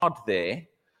card there,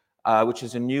 which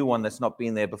is a new one that's not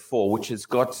been there before, which has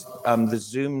got the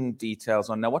Zoom details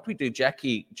on. Now, what we do,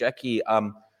 Jackie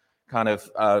kind of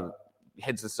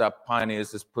heads us up,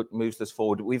 pioneers this, moves this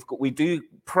forward. We do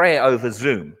prayer over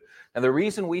Zoom, and the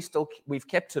reason we've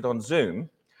kept it on Zoom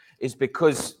is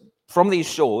because from these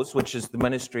shores, which is the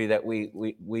ministry that we're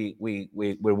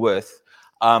with,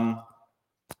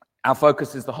 our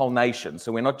focus is the whole nation.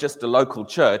 So we're not just a local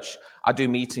church. I do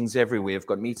meetings everywhere. I've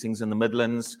got meetings in the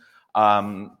Midlands,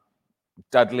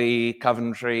 Dudley,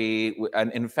 Coventry,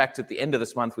 and in fact, at the end of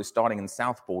this month, we're starting in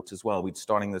Southport as well. We're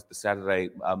starting the Saturday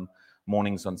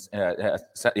mornings on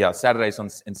Saturdays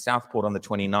in Southport on the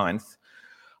 29th.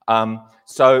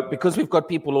 So because we've got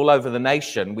people all over the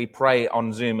nation, we pray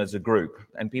on Zoom as a group,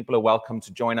 and people are welcome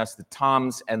to join us. The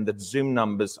times and the Zoom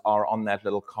numbers are on that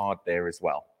little card there as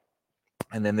well.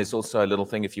 And then there's also a little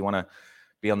thing if you want to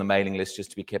be on the mailing list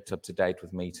just to be kept up to date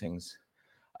with meetings.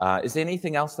 Is there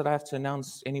anything else that I have to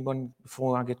announce, anyone,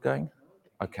 before I get going?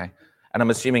 Okay. And I'm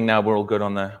assuming now we're all good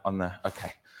on the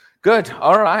okay. Good.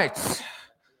 All right.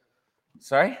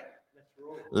 Sorry?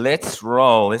 Let's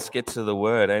roll. Let's get to the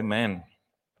word. Amen.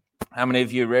 How many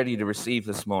of you are ready to receive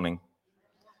this morning?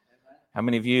 How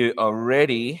many of you are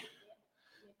ready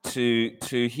to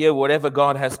hear whatever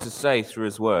God has to say through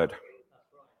his word?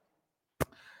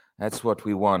 That's what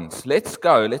we want. Let's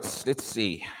go. Let's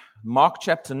see. Mark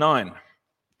chapter 9.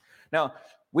 Now,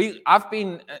 I've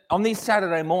been on these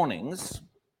Saturday mornings,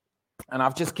 and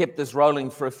I've just kept this rolling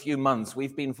for a few months.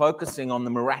 We've been focusing on the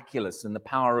miraculous and the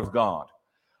power of God.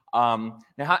 Now,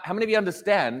 how many of you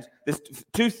understand there's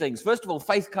two things? First of all,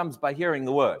 faith comes by hearing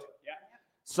the word. Yeah.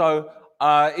 So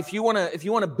if you want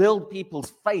to build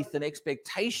people's faith and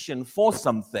expectation for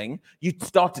something, you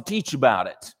start to teach about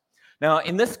it. Now,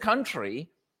 in this country,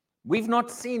 we've not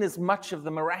seen as much of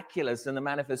the miraculous and the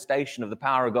manifestation of the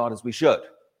power of God as we should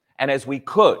and as we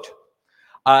could.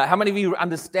 How many of you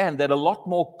understand that a lot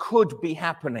more could be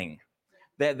happening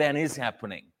than is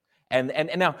happening? And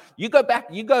now you go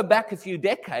back a few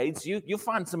decades, you'll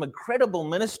find some incredible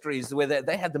ministries where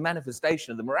they had the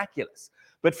manifestation of the miraculous.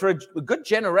 But for a good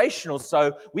generation or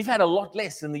so, we've had a lot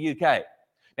less in the UK.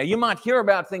 Now, you might hear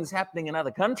about things happening in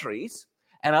other countries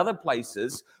and other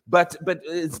places, but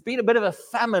it's been a bit of a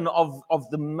famine of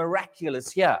the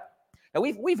miraculous here. Now,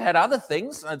 we've had other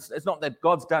things. It's not that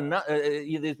God's done,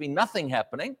 there's been nothing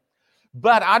happening,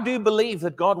 but I do believe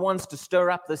that God wants to stir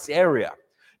up this area.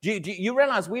 Do you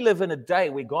realize we live in a day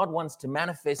where God wants to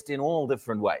manifest in all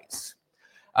different ways?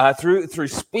 Through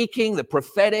speaking, the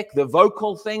prophetic, the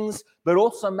vocal things, but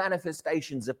also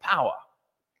manifestations of power.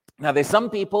 Now, there's some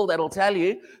people that'll tell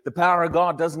you the power of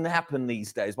God doesn't happen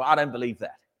these days, but I don't believe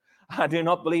that. I do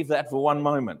not believe that for one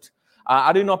moment.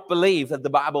 I do not believe that the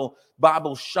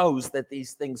Bible shows that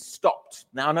these things stopped.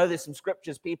 Now, I know there's some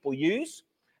scriptures people use,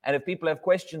 and if people have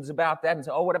questions about that and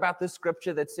say, oh, what about this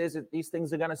scripture that says that these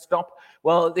things are going to stop?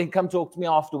 Well, then come talk to me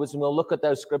afterwards, and we'll look at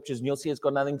those scriptures, and you'll see it's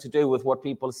got nothing to do with what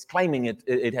people are claiming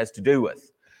it has to do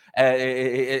with.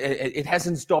 It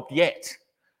hasn't stopped yet,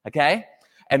 okay?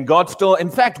 And God still, in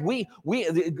fact,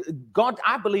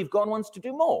 I believe God wants to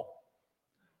do more.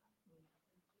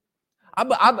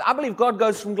 I believe God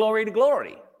goes from glory to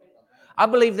glory. I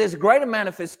believe there's a greater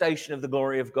manifestation of the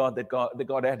glory of God that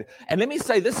God had. And let me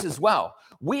say this as well.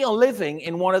 We are living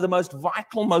in one of the most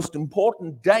vital, most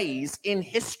important days in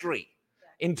history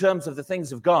in terms of the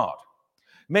things of God.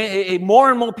 More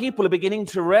and more people are beginning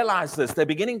to realize this. They're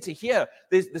beginning to hear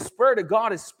the Spirit of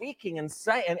God is speaking and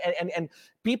saying, and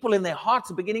people in their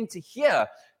hearts are beginning to hear.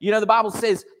 You know, the Bible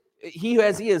says, he who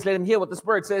has ears, let him hear what the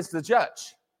Spirit says to the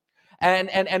church.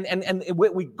 And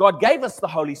God gave us the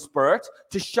Holy Spirit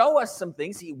to show us some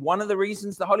things. One of the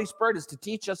reasons the Holy Spirit is to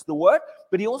teach us the Word,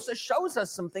 but he also shows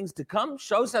us some things to come,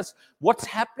 shows us what's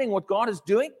happening, what God is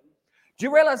doing. Do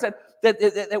you realize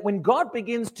that when God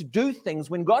begins to do things,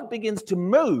 when God begins to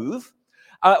move,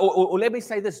 or let me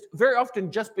say this, very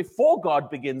often just before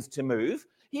God begins to move,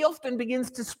 he often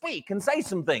begins to speak and say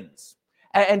some things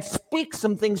and speak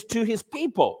some things to his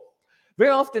people.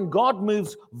 Very often God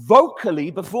moves vocally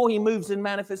before he moves in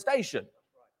manifestation.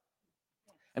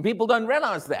 And people don't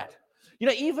realize that. You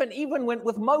know, even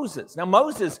with Moses. Now,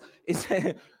 Moses is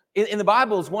in the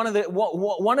Bible is one of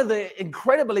the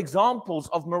incredible examples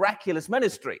of miraculous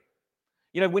ministry.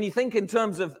 You know, when you think in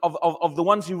terms of the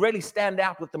ones who really stand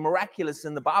out with the miraculous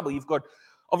in the Bible, you've got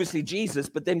obviously Jesus,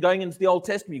 but then going into the Old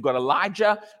Testament, you've got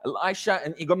Elijah, Elisha,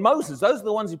 and you've got Moses. Those are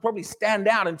the ones who probably stand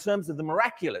out in terms of the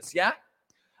miraculous, yeah?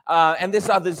 And there's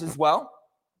others as well.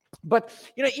 But,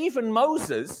 you know, even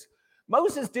Moses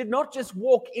did not just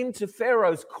walk into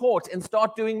Pharaoh's court and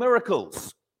start doing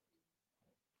miracles.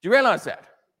 Do you realize that?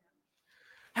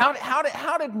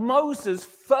 How did Moses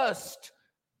first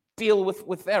deal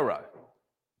with Pharaoh?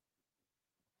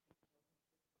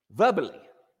 Verbally.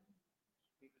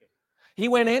 He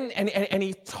went in and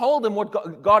he told them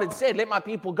what God had said, let my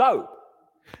people go.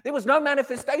 There was no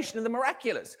manifestation of the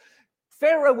miraculous.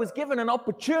 Pharaoh was given an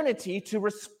opportunity to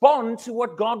respond to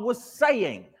what God was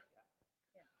saying.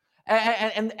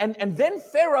 And then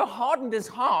Pharaoh hardened his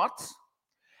heart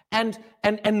and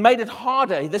made it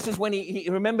harder. This is when he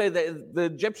remember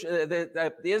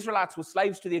the Israelites were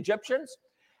slaves to the Egyptians.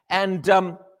 And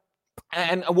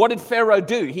what did Pharaoh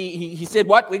do? He said,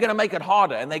 what? We're going to make it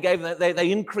harder. And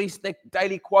they increased their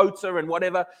daily quota and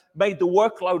whatever, made the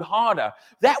workload harder.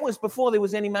 That was before there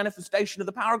was any manifestation of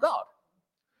the power of God.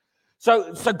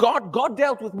 So God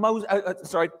dealt with Moses.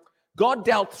 God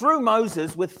dealt through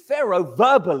Moses with Pharaoh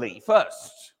verbally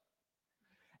first,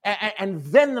 and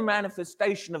then the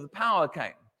manifestation of the power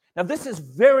came. Now, this is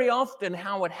very often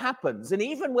how it happens, and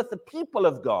even with the people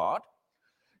of God,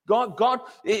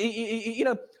 you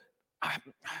know,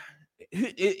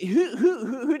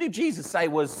 who did Jesus say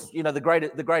was, you know,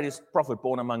 the greatest prophet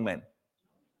born among men?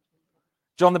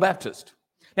 John the Baptist.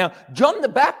 Now, John the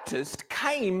Baptist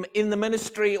came in the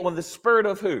ministry or the spirit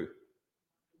of who?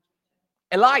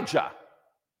 Elijah.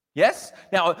 Yes?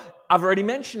 Now, I've already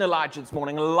mentioned Elijah this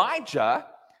morning. Elijah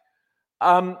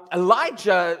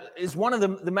is one of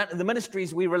the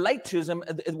ministries we relate to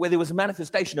where there was a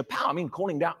manifestation of power. I mean,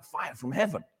 calling down fire from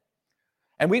heaven.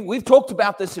 And we've talked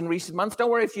about this in recent months. Don't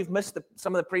worry if you've missed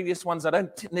some of the previous ones. I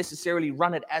don't necessarily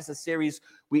run it as a series.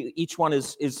 Each one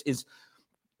is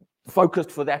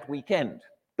focused for that weekend.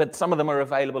 But some of them are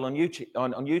available on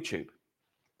YouTube.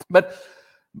 But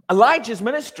Elijah's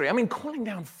ministry, I mean, calling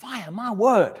down fire, my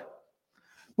word.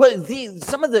 Well,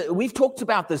 we've talked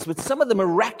about this, but some of the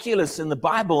miraculous in the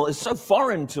Bible is so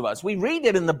foreign to us. We read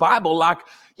it in the Bible like,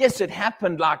 yes, it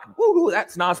happened, like, woohoo,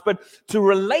 that's nice. But to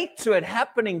relate to it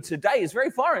happening today is very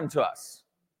foreign to us.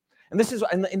 And this is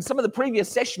in some of the previous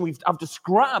session, I've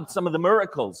described some of the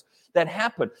miracles that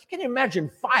happen. Can you imagine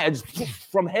fire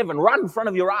just from heaven right in front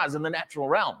of your eyes in the natural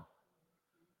realm?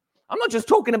 I'm not just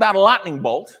talking about a lightning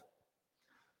bolt.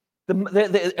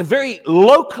 A very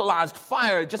localized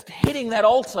fire just hitting that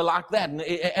altar like that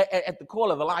at the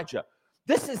call of Elijah.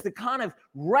 This is the kind of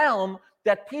realm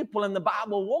that people in the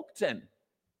Bible walked in.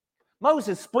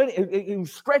 Moses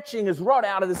stretching his rod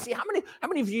out of the sea. How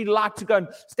many of you like to go and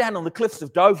stand on the cliffs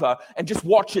of Dover and just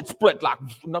watch it split, like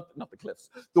not the cliffs,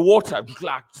 the water,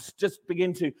 like just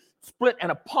begin to split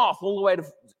and a path all the way to,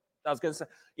 I was going to say,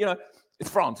 you know, it's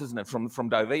France, isn't it, from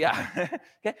Dover? Yeah. Okay.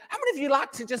 How many of you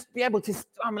like to just be able to,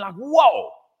 I'm like,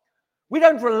 whoa. We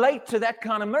don't relate to that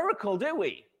kind of miracle, do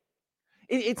we?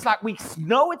 It's like we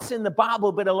know it's in the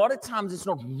Bible, but a lot of times it's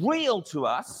not real to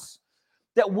us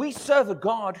that we serve a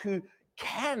God who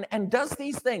can and does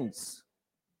these things.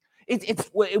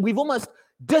 We've almost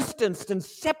distanced and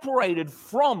separated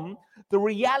from the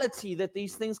reality that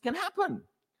these things can happen.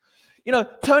 You know,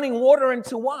 turning water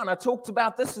into wine. I talked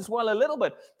about this as well a little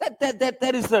bit.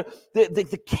 That is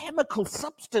the chemical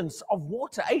substance of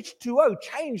water, H2O,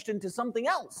 changed into something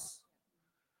else.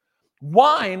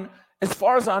 Wine, as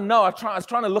far as I know, I was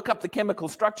trying to look up the chemical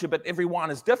structure, but every wine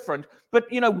is different.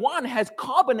 But, you know, wine has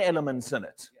carbon elements in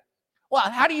it. Well,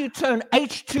 how do you turn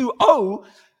H2O?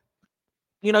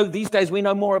 You know, these days we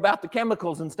know more about the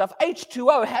chemicals and stuff.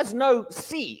 H2O has no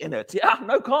C in it, yeah,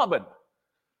 no carbon.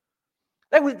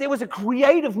 There was a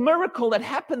creative miracle that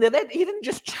happened there. He didn't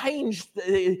just change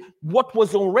what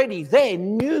was already there.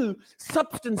 New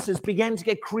substances began to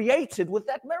get created with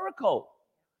that miracle.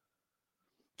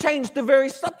 Changed the very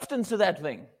substance of that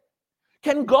thing.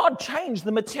 Can God change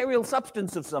the material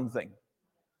substance of something?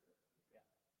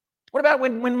 What about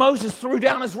when Moses threw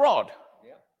down his rod?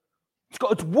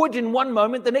 It's wood in one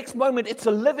moment. The next moment, it's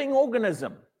a living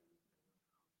organism.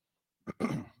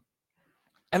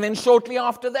 And then shortly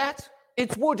after that,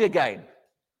 it's wood again.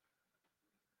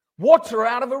 Water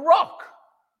out of a rock.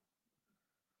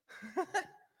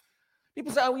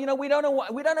 People say, oh, you know, we don't know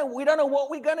what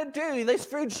we're going to do. There's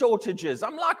food shortages.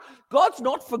 I'm like, God's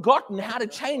not forgotten how to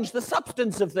change the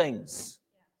substance of things.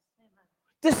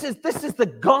 This is the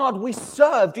God we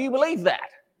serve. Do you believe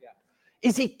that? Yeah.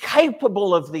 Is he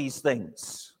capable of these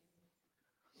things?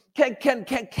 Can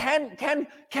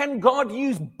God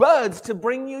use birds to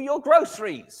bring you your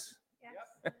groceries?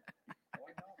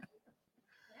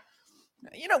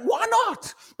 You know, why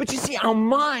not? But you see, our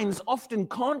minds often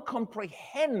can't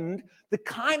comprehend the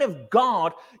kind of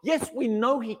God. Yes, we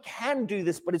know he can do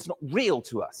this, but it's not real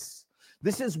to us.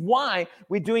 This is why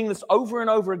we're doing this over and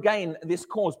over again, this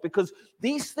course, because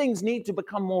these things need to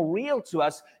become more real to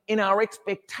us in our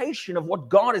expectation of what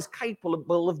God is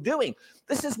capable of doing.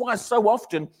 This is why so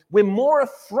often we're more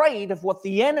afraid of what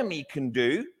the enemy can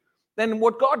do than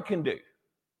what God can do.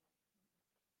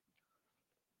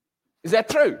 Is that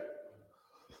true?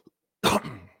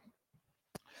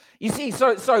 You see,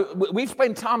 so we've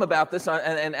spent time about this,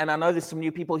 and I know there's some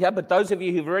new people here, but those of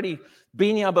you who've already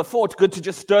been here before, it's good to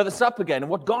just stir this up again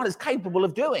and what God is capable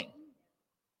of doing.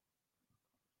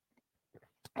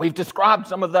 We've described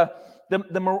some of the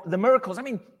miracles. I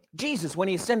mean, Jesus, when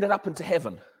he ascended up into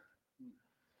heaven,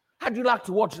 how'd you like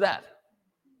to watch that?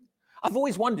 I've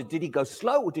always wondered, did he go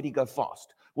slow or did he go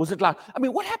fast? Was it like, I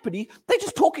mean, what happened? They're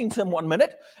just talking to him 1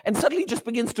 minute, and suddenly he just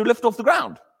begins to lift off the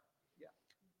ground.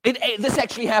 This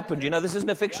actually happened. You know, this isn't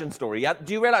a fiction story.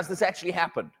 Do you realize this actually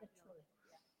happened?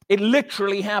 It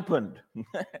literally happened.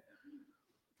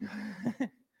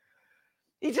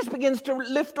 He just begins to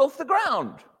lift off the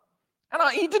ground. And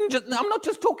I'm not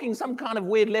just talking some kind of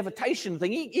weird levitation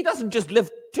thing. He doesn't just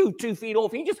lift 2 feet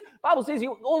off. Bible says he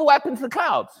all the way up into the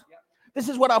clouds. This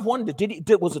is what I've wondered.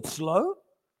 Was it slow?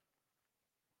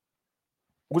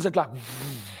 Was it like,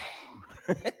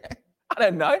 I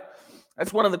don't know.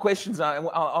 That's one of the questions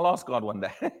I'll ask God one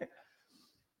day.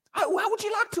 How would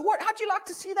you like to what? How'd you like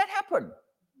to see that happen?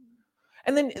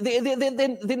 And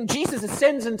then Jesus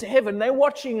ascends into heaven. They're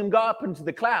watching him go up into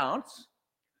the clouds.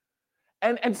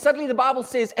 And suddenly the Bible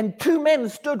says, and 2 men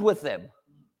stood with them.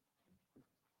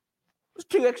 There's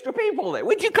 2 extra people there.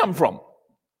 Where'd you come from?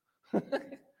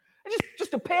 It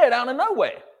just appeared out of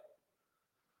nowhere.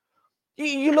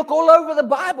 You look all over the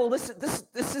Bible. This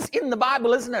is in the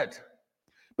Bible, isn't it?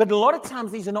 But a lot of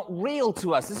times these are not real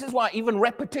to us. This is why even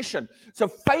repetition. So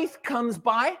faith comes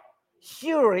by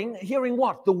hearing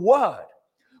what? The word.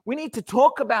 We need to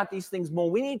talk about these things more.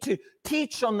 We need to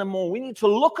teach on them more. We need to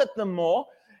look at them more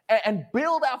and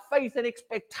build our faith and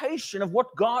expectation of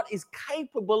what God is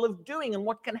capable of doing and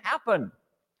what can happen.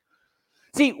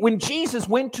 See, when Jesus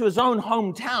went to his own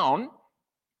hometown,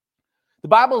 the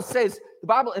Bible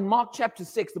in Mark chapter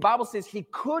 6, the Bible says he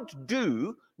could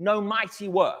do no mighty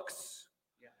works.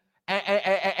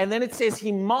 And then it says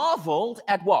he marveled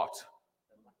at what?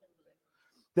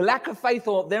 The lack of faith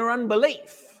or their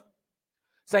unbelief.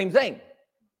 Same thing.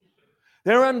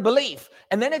 Their unbelief.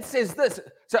 And then it says this.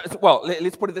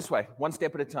 Let's put it this way. 1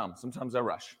 step at a time. Sometimes I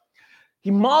rush. He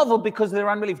marveled because of their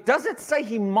unbelief. Does it say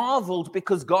he marveled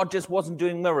because God just wasn't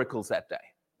doing miracles that day?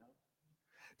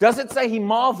 Does it say he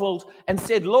marveled and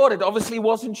said, Lord, it obviously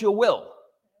wasn't your will?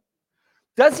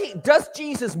 Does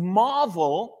Jesus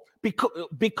marvel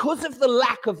because of the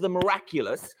lack of the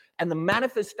miraculous and the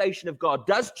manifestation of God?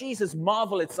 Does Jesus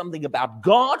marvel at something about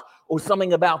God or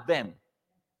something about them?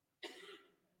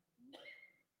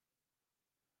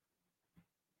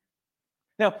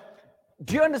 Now,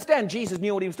 do you understand Jesus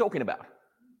knew what he was talking about?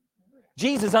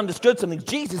 Jesus understood something.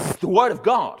 Jesus is the Word of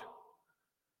God.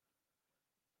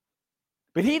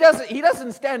 But he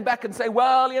doesn't stand back and say,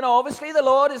 well, obviously the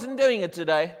Lord isn't doing it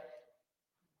today.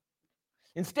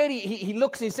 Instead, he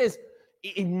looks, he says,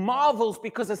 he marvels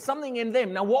because there's something in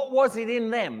them. Now, what was it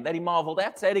in them that he marveled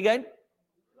at? Say it again.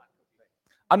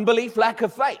 Unbelief, lack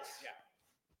of faith. Yeah.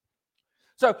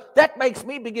 So that makes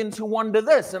me begin to wonder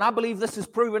this, and I believe this is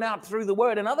proven out through the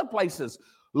word in other places.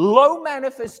 Low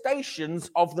manifestations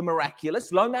of the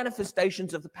miraculous, low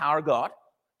manifestations of the power of God,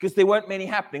 because there weren't many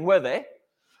happening, were there?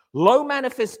 Low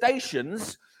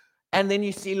manifestations, and then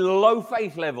you see low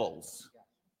faith levels.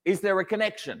 Is there a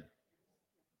connection?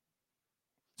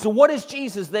 So what does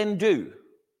Jesus then do?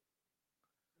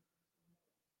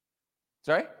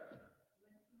 Sorry?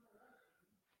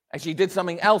 Actually, he did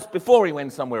something else before he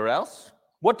went somewhere else.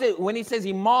 When he says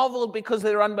he marveled because of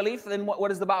their unbelief, then what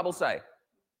does the Bible say?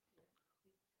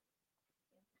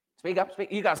 Speak up.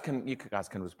 Speak. You guys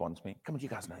can respond to me. Come on, you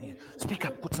guys know. Speak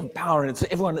up. Put some power in it so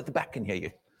everyone at the back can hear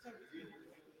you.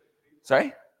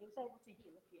 Sorry?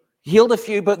 Healed a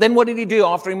few, but then what did he do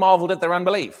after he marveled at their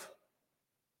unbelief?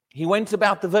 He went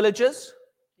about the villages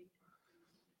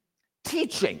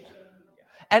teaching.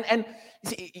 And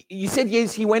you said,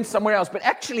 yes, he went somewhere else. But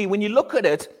actually, when you look at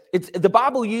it, the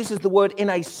Bible uses the word in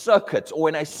a circuit or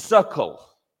in a circle.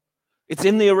 It's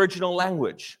in the original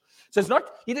language. So it's not,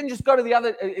 he didn't just go to the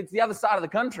other side of the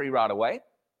country right away.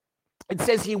 It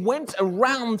says he went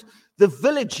around the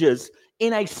villages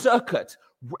in a circuit.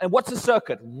 And what's a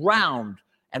circuit? Round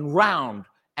and round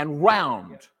and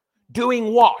round.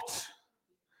 Doing what?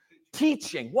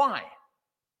 Teaching. Why?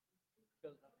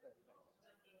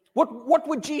 What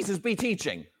would Jesus be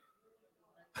teaching?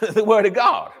 The Word of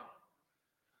God.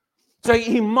 So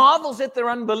he marvels at their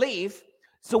unbelief.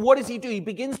 So what does he do? He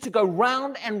begins to go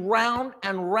round and round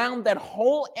and round that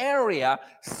whole area,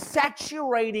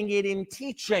 saturating it in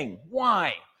teaching.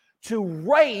 Why? To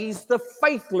raise the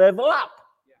faith level up.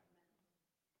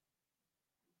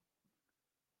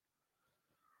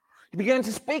 He began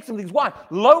to speak some things. Why?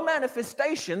 Low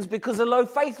manifestations because of low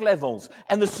faith levels.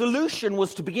 And the solution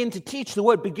was to begin to teach the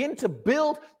word, begin to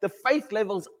build the faith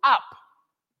levels up,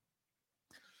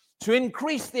 to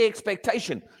increase the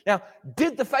expectation. Now,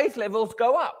 did the faith levels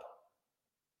go up?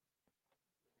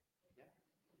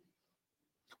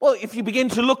 Well, if you begin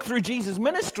to look through Jesus'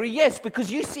 ministry, yes, because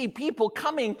you see people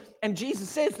coming and Jesus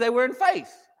says they were in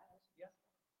faith.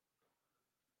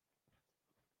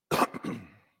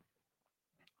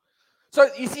 So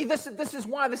you see, this is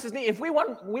why this is neat. If we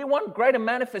want greater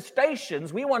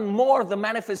manifestations, we want more of the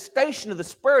manifestation of the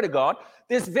Spirit of God.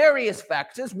 There's various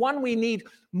factors. One, we need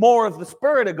more of the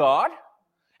Spirit of God,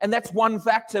 and that's one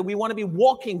factor. We want to be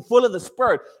walking full of the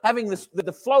Spirit, having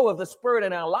the flow of the Spirit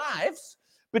in our lives.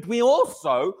 But we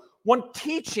also want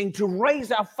teaching to raise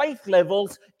our faith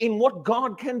levels in what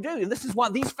God can do. And this is why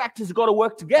these factors have got to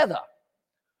work together: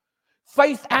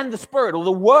 faith and the Spirit, or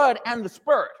the Word and the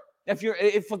Spirit.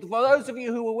 For those of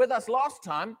you who were with us last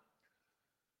time,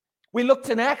 we looked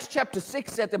in Acts chapter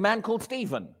 6 at the man called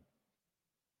Stephen.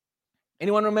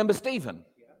 Anyone remember Stephen?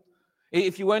 Yeah.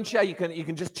 If you weren't sure, you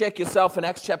can just check yourself in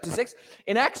Acts chapter 6.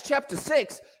 In Acts chapter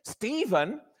 6,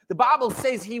 Stephen, the Bible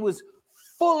says he was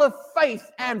full of faith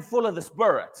and full of the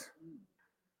Spirit.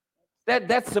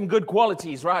 That's some good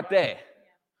qualities right there.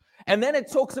 And then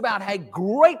it talks about how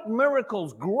great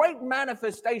miracles, great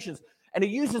manifestations. And he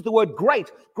uses the word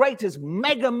great. Great as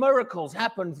mega miracles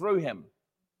happen through him.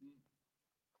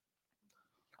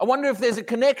 I wonder if there's a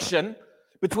connection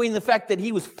between the fact that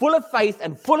he was full of faith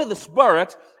and full of the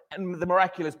Spirit, and the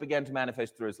miraculous began to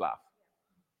manifest through his life.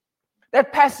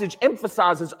 That passage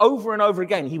emphasizes over and over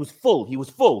again, he was full, he was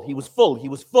full, he was full, he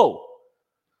was full.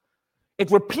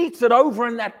 It repeats it over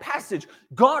in that passage.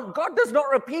 God does not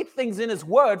repeat things in his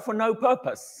word for no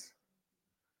purpose.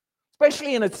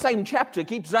 Especially in the same chapter,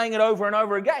 keeps saying it over and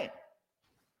over again.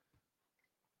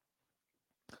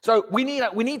 So we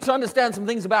need to understand some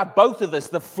things about both of this,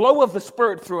 the flow of the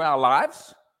Spirit through our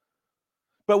lives,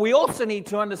 but we also need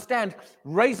to understand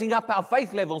raising up our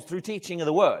faith levels through teaching of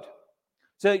the Word.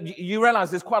 So you realize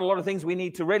there's quite a lot of things we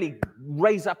need to really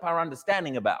raise up our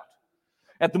understanding about.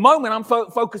 At the moment, I'm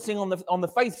focusing on the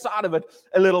faith side of it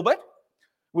a little bit.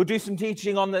 We'll do some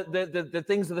teaching on the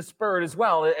things of the Spirit as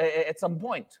well at some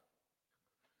point.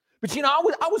 But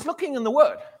I was looking in the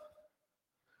Word.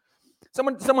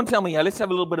 Someone tell me, let's have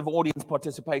a little bit of audience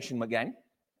participation again.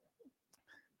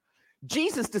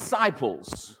 Jesus'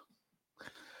 disciples,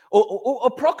 or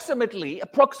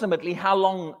approximately how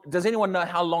long, does anyone know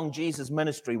how long Jesus'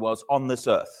 ministry was on this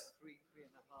earth? 3.5.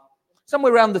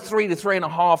 Somewhere around the 3 to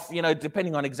 3.5,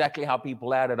 depending on exactly how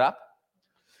people add it up.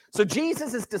 So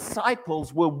Jesus'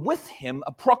 disciples were with him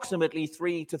approximately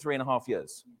 3 to 3.5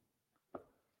 years.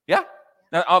 Yeah?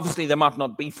 Now, obviously, they might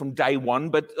not be from day one,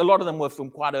 but a lot of them were from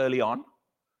quite early on.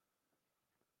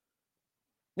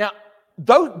 Now,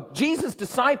 though Jesus'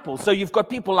 disciples, so you've got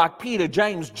people like Peter,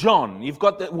 James, John, you've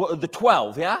got the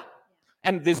 12, yeah?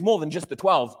 And there's more than just the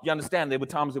 12. You understand, there were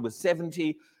times there were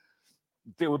 70.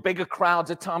 There were bigger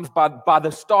crowds at times. By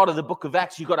the start of the book of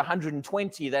Acts, you got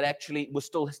 120 that actually were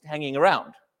still hanging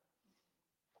around.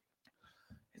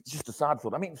 It's just a side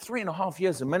thought. 3.5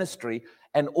 years of ministry,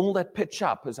 and all that pitch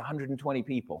up is 120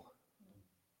 people.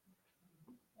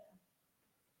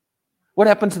 What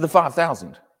happened to the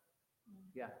 5,000?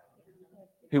 Yeah.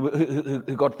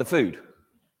 Who got the food?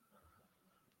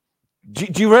 Do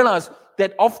you realize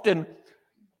that often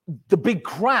the big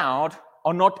crowd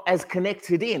are not as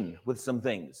connected in with some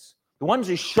things? The ones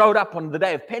who showed up on the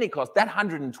day of Pentecost, that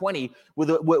 120 was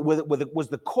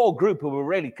the core group who were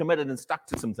really committed and stuck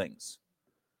to some things.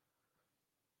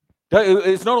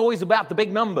 It's not always about the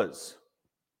big numbers.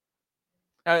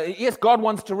 Yes, God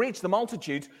wants to reach the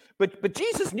multitudes, but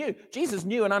Jesus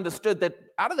knew and understood that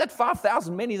out of that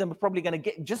 5,000, many of them are probably going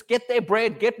to get their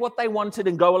bread, get what they wanted,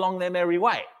 and go along their merry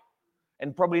way,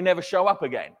 and probably never show up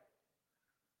again.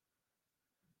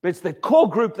 But it's the core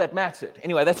group that mattered.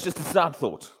 Anyway, that's just a side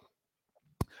thought.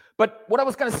 But what I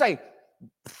was going to say,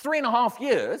 3.5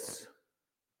 years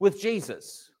with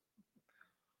Jesus.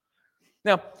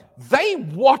 Now, they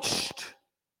watched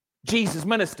Jesus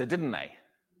minister, didn't they?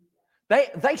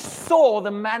 They saw the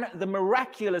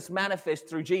miraculous manifest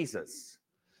through Jesus.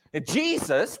 Now,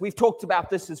 Jesus, we've talked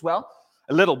about this as well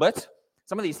a little bit.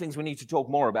 Some of these things we need to talk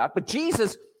more about. But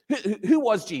Jesus, who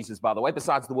was Jesus, by the way,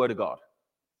 besides the Word of God?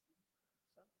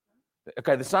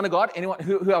 Okay, the Son of God. Anyone?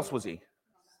 Who else was he?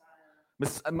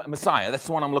 Messiah, that's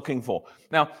the one I'm looking for.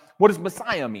 Now, what does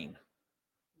Messiah mean?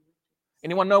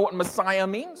 Anyone know what Messiah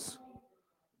means?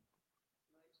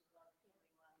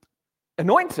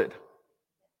 Anointed.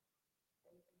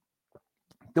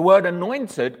 The word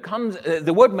anointed comes,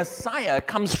 the word Messiah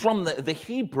comes from the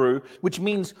Hebrew, which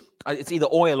means it's either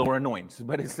oil or anoint,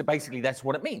 but it's basically that's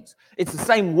what it means. It's the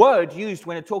same word used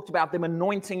when it talked about them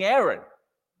anointing Aaron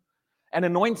and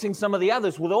anointing some of the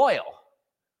others with oil.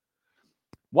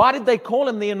 Why did they call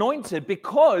him the anointed?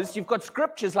 Because you've got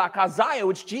scriptures like Isaiah,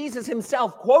 which Jesus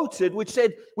himself quoted, which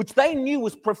they knew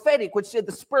was prophetic, which said,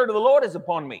 "The Spirit of the Lord is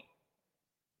upon me."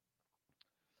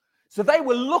 So they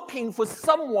were looking for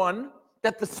someone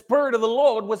that the Spirit of the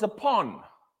Lord was upon.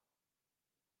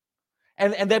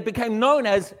 And they became known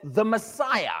as the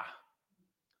Messiah.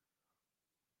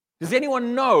 Does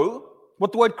anyone know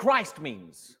what the word Christ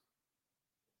means?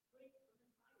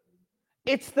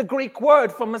 It's the Greek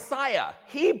word for Messiah.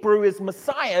 Hebrew is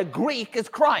Messiah, Greek is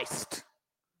Christ.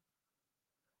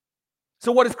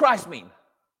 So what does Christ mean?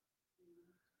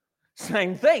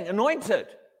 Same thing, anointed.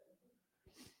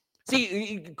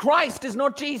 See, Christ is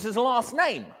not Jesus' last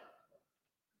name.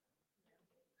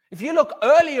 If you look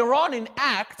earlier on in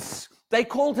Acts, they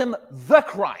called him the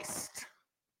Christ.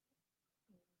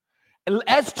 And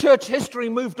as church history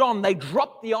moved on, they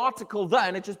dropped the article "the"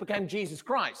 and it just became Jesus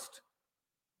Christ.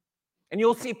 And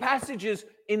you'll see passages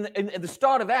in the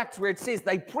start of Acts where it says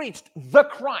they preached the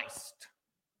Christ.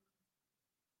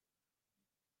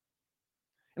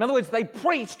 In other words, they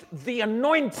preached the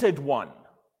anointed one.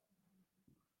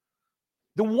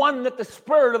 The one that the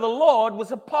Spirit of the Lord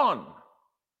was upon.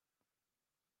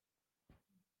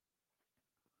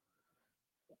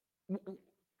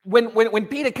 When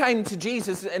Peter came to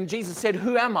Jesus and Jesus said,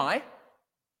 "Who am I?"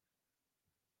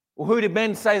 Well, who did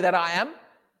men say that I am?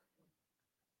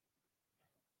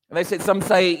 And they said, some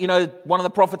say, one of the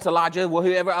prophets, Elijah, or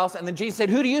whoever else. And then Jesus said,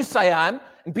 "Who do you say I am?"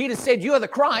 And Peter said, "You are the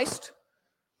Christ."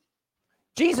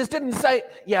 Jesus didn't say,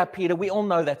 "Yeah, Peter, we all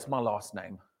know that's my last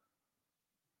name."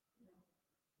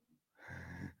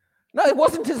 No, it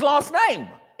wasn't his last name.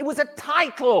 It was a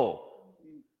title.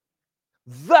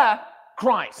 The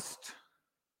Christ.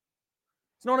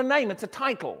 It's not a name, it's a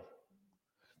title.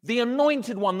 The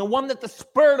anointed one, the one that the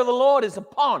Spirit of the Lord is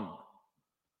upon.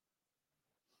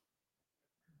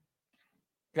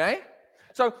 Okay?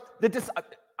 So,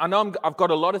 I know I've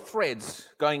got a lot of threads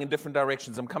going in different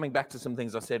directions. I'm coming back to some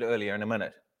things I said earlier in a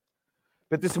minute.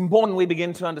 But it's important we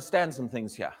begin to understand some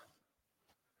things here.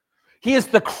 He is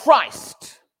the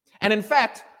Christ. And in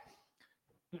fact,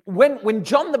 when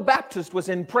John the Baptist was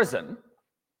in prison,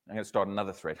 I'm going to start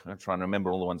another thread. I'm going to try and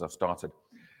remember all the ones I've started.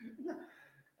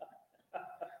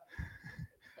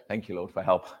 Thank you, Lord, for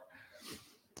help.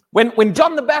 When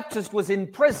John the Baptist was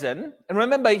in prison, and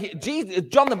remember,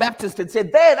 John the Baptist had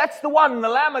said, "There, that's the one, the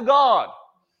Lamb of God."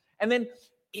 And then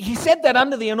he said that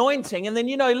under the anointing, and then,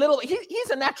 he's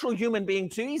a natural human being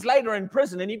too. He's later in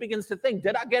prison, and he begins to think,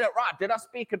 did I get it right? Did I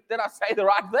say the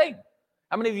right thing?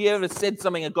 How many of you ever said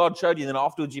something that God showed you, and then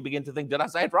afterwards you begin to think, did I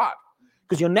say it right?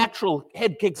 Because your natural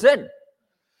head kicks in.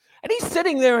 And he's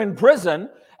sitting there in prison,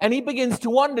 and he begins to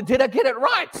wonder, did I get it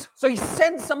right? So he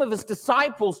sends some of his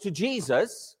disciples to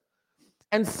Jesus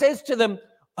and says to them,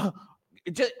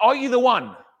 "Are you the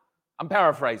one?" I'm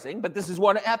paraphrasing, but this is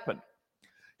what happened.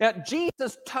 Now,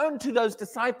 Jesus turned to those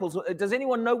disciples. Does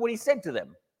anyone know what he said to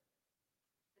them?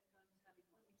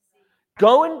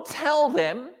 Go and tell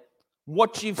them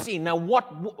what you've seen. Now,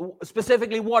 what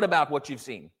about what you've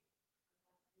seen?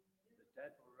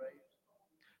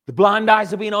 The blind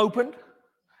eyes have been opened.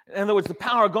 In other words, the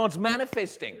power of God's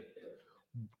manifesting.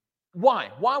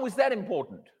 Why? Why was that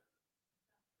important?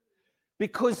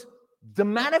 Because the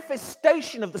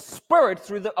manifestation of the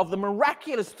Spirit of the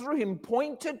miraculous through him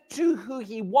pointed to who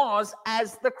he was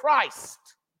as the Christ,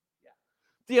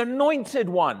 the anointed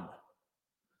one.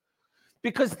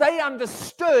 Because they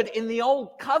understood in the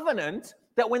old covenant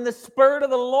that when the Spirit of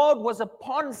the Lord was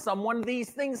upon someone, these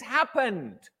things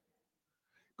happened.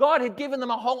 God had given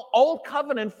them a whole old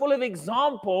covenant full of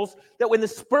examples that when the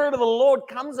Spirit of the Lord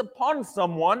comes upon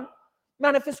someone,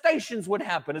 manifestations would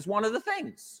happen as one of the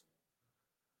things.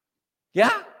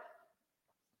 Yeah?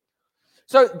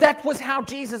 So that was how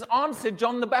Jesus answered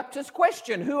John the Baptist's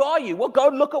question. Who are you? Well, go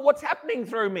look at what's happening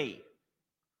through me.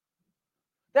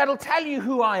 That'll tell you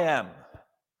who I am.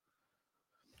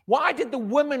 Why did the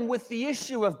woman with the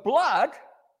issue of blood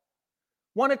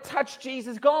want to touch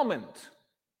Jesus' garment?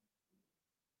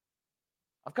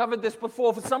 I've covered this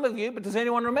before for some of you, but does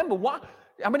anyone remember? Why?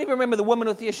 How many of you remember the woman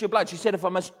with the issue of blood? She said, if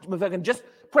I can just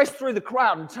press through the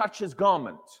crowd and touch his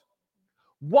garment.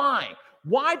 Why?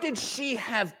 Why did she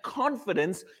have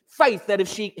confidence, faith, that if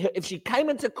she came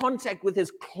into contact with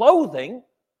his clothing,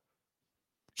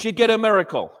 she'd get a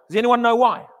miracle? Does anyone know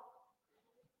why?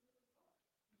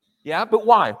 Yeah, but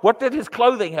why? What did his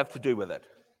clothing have to do with it?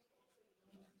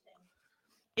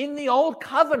 In the Old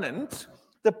Covenant,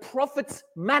 the prophet's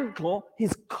mantle,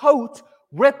 his coat,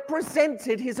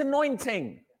 represented his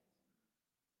anointing.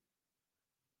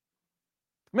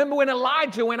 Remember when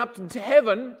Elijah went up into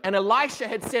heaven and Elisha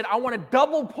had said, I want a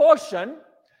double portion,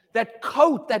 that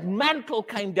coat, that mantle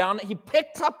came down. He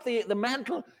picked up the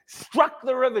mantle, struck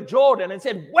the river Jordan and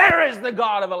said, where is the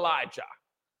God of Elijah?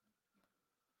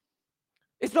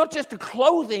 It's not just the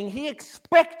clothing. He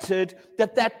expected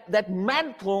that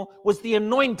mantle was the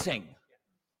anointing.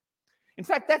 In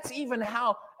fact, that's even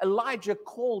how Elijah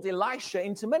called Elisha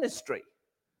into ministry.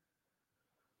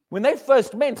 When they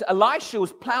first met, Elisha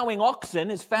was plowing oxen,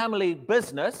 his family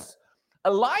business.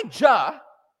 Elijah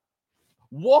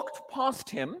walked past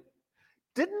him,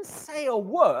 didn't say a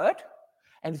word,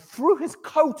 and threw his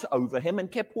coat over him and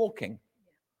kept walking.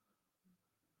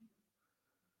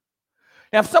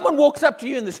 Now, if someone walks up to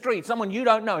you in the street, someone you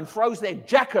don't know, and throws their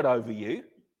jacket over you,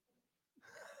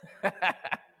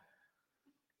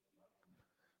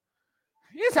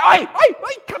 you say, hey,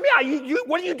 come here.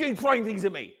 What are you doing throwing things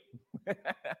at me?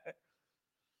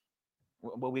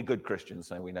 Well, we're good Christians,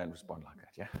 so we don't respond like that,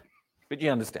 yeah? But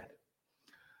you understand.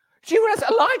 Do you realize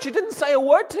Elijah didn't say a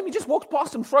word to him? He just walks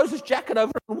past him, throws his jacket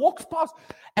over and walks past.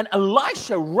 And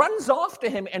Elisha runs after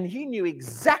him, and he knew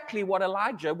exactly what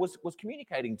Elijah was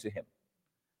communicating to him.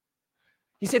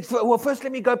 He said, well, first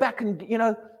let me go back and,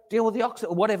 deal with the oxen,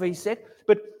 or whatever he said.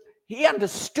 But he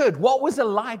understood, what was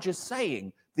Elijah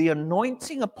saying? The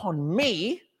anointing upon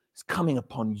me is coming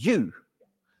upon you.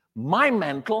 My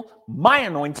mantle, my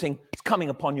anointing is coming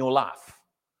upon your life.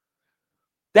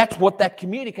 That's what that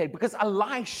communicated, because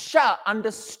Elisha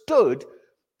understood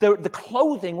the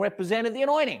clothing represented the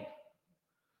anointing.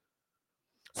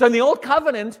 So in the Old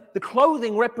Covenant, the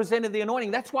clothing represented the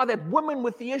anointing. That's why that woman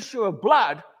with the issue of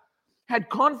blood had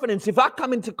confidence. If I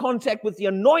come into contact with the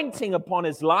anointing upon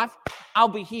his life, I'll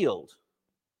be healed.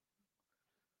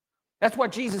 That's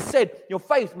what Jesus said, your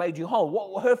faith made you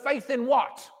whole. Her faith in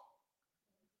what?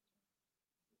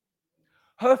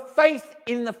 Her faith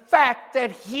in the fact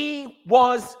that he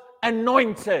was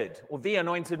anointed, or the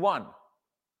anointed one.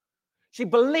 She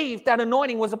believed that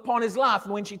anointing was upon his life,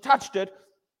 and when she touched it,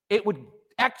 it would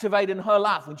activate in her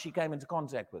life when she came into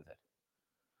contact with it.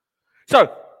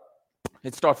 So,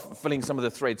 let's start filling some of the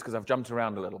threads, because I've jumped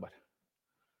around a little bit.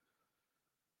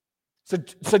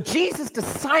 So Jesus'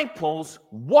 disciples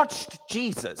watched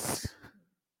Jesus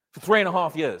for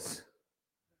 3.5 years. Do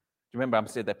you remember I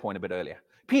said that point a bit earlier?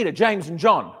 Peter, James, and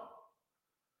John.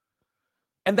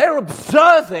 And they're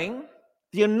observing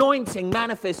the anointing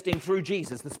manifesting through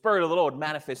Jesus, the Spirit of the Lord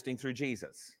manifesting through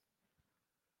Jesus.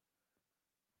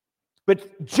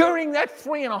 But during that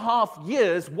 3.5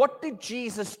 years, what did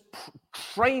Jesus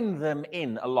train them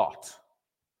in a lot?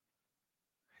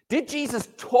 Did Jesus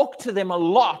talk to them a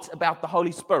lot about the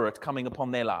Holy Spirit coming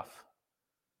upon their life?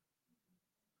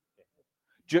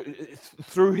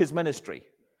 Through his ministry.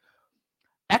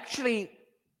 Actually,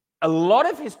 a lot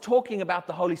of his talking about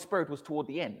the Holy Spirit was toward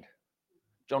the end.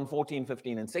 John 14,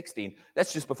 15, and 16.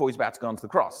 That's just before he's about to go onto the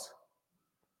cross.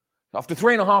 After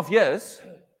 3.5 years,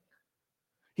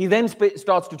 he then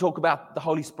starts to talk about the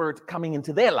Holy Spirit coming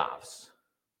into their lives.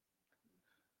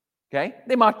 Okay?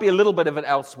 There might be a little bit of it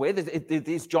elsewhere.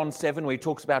 There's John 7 where he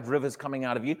talks about rivers coming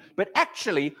out of you. But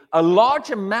actually, a large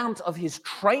amount of his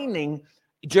training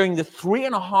during the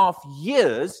 3.5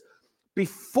 years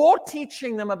before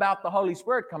teaching them about the Holy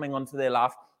Spirit coming onto their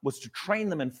life was to train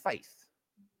them in faith.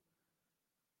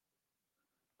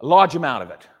 A large amount of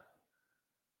it.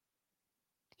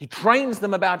 He trains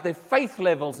them about their faith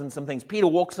levels and some things. Peter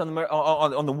walks on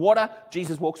the water.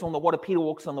 Jesus walks on the water. Peter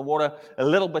walks on the water a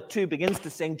little bit too, begins to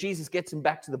sink. Jesus gets him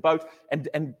back to the boat.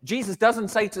 And Jesus doesn't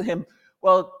say to him,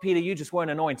 well, Peter, you just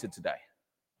weren't anointed today.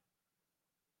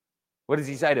 What does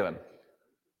he say to him?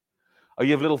 Oh,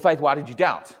 you have little faith. Why did you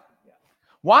doubt?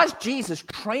 Why is Jesus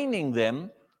training them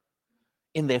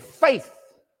in their faith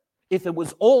if it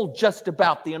was all just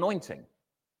about the anointing?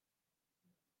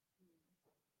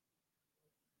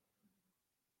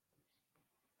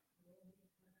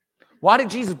 Why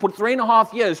did Jesus put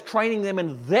 3.5 years training them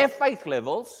in their faith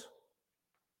levels,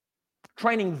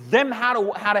 training them how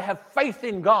to have faith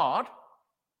in God?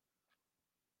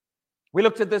 We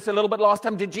looked at this a little bit last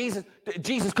time. Did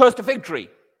Jesus curse the fig tree?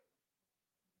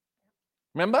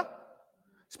 Remember?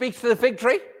 Speaks to the fig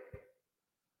tree.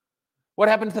 What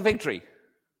happened to the fig tree?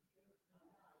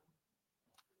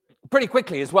 Pretty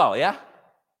quickly as well, yeah?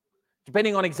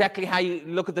 depending on exactly how you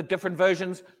look at the different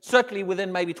versions, certainly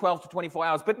within maybe 12 to 24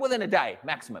 hours, but within a day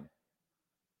maximum.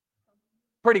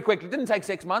 Pretty quickly. It didn't take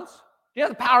 6 months. You know,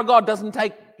 the power of God doesn't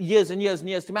take years and years and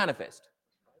years to manifest.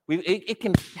 It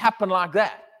can happen like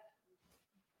that.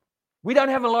 We don't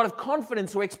have a lot of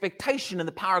confidence or expectation in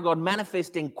the power of God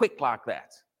manifesting quick like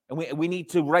that. And we need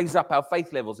to raise up our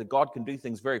faith levels that God can do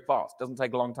things very fast. It doesn't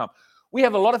take a long time. We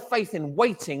have a lot of faith in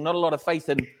waiting, not a lot of faith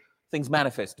in things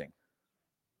manifesting.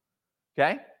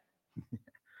 Okay?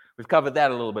 We've covered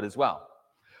that a little bit as well.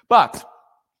 But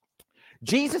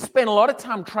Jesus spent a lot of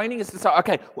time training his disciples.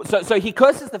 Okay, so he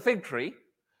curses the fig tree,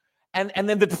 and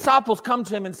then the disciples come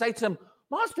to him and say to him,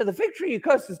 Master, the fig tree you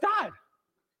cursed has died.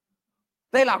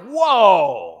 They're like,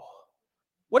 whoa.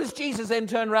 What does Jesus then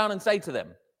turn around and say to them?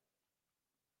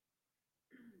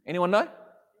 Anyone know?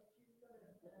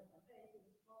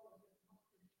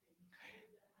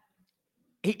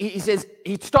 He says,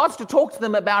 he starts to talk to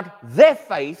them about their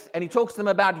faith, and he talks to them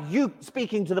about you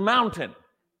speaking to the mountain.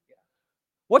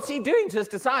 What's he doing to his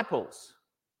disciples?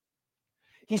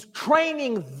 He's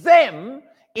training them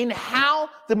in how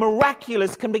the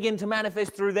miraculous can begin to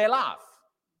manifest through their life.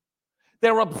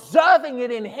 They're observing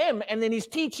it in him, and then he's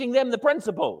teaching them the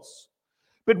principles.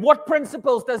 But what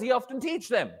principles does he often teach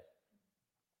them?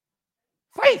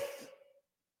 Faith.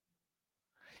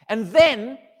 And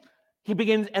then he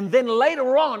begins, and then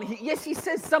later on, he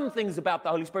says some things about the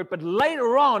Holy Spirit, but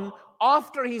later on,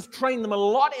 after he's trained them a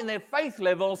lot in their faith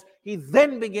levels, he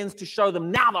then begins to show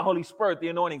them, now the Holy Spirit, the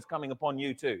anointing's coming upon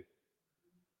you too.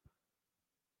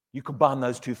 You combine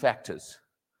those two factors,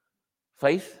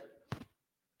 faith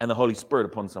and the Holy Spirit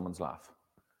upon someone's life.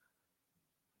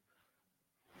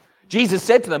 Jesus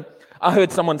said to them, I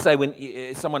heard someone say, a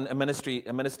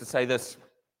minister say this,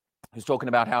 who's talking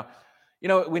about how, you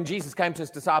know, when Jesus came to his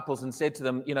disciples and said to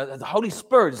them, you know, the Holy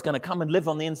Spirit is going to come and live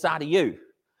on the inside of you.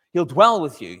 He'll dwell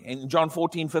with you in John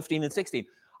 14, 15, and 16.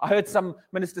 I heard some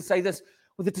minister say this.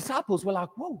 Well, the disciples were like,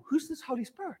 whoa, who's this Holy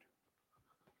Spirit?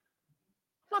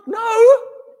 I'm like, no.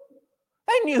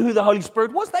 They knew who the Holy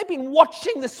Spirit was. They've been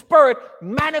watching the Spirit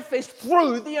manifest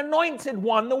through the anointed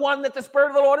one, the one that the Spirit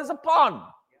of the Lord is upon.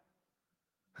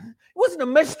 It wasn't a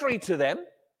mystery to them.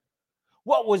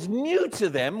 What was new to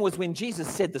them was when Jesus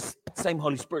said the same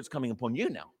Holy Spirit's coming upon you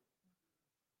now.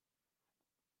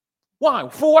 Why?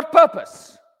 For what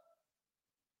purpose?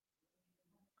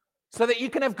 So that you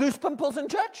can have goose pimples in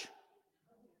church?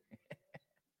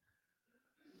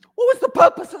 What was the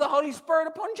purpose of the Holy Spirit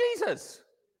upon Jesus?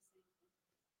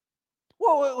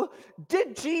 Well,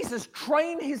 did Jesus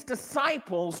train his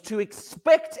disciples to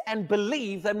expect and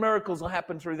believe that miracles will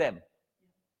happen through them?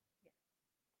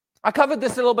 I covered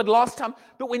this a little bit last time,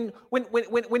 but when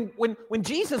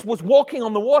Jesus was walking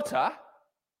on the water,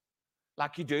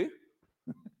 like you do,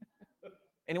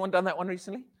 anyone done that one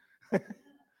recently?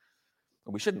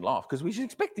 We shouldn't laugh because we should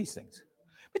expect these things.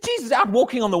 But Jesus is out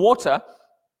walking on the water.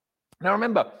 Now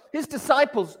remember, his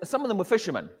disciples, some of them were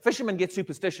fishermen. Fishermen get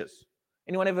superstitious.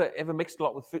 Anyone ever mixed a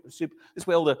lot with soup? This is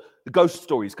where all the ghost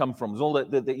stories come from. It's all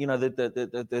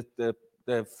the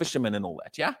fishermen and all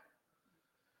that, yeah?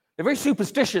 They're very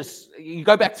superstitious. You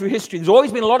go back through history, there's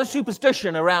always been a lot of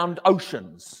superstition around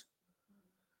oceans.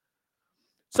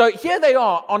 So here they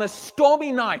are on a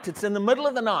stormy night. It's in the middle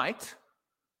of the night.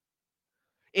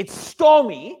 It's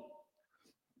stormy.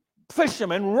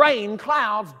 Fishermen, rain,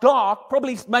 clouds, dark,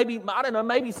 probably maybe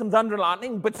some thunder and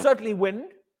lightning, but certainly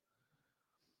wind.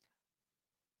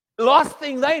 Last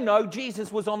thing they know,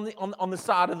 Jesus was on the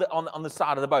side of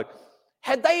the boat.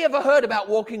 Had they ever heard about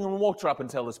walking on water up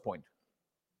until this point?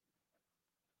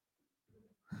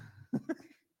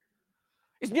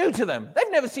 It's new to them.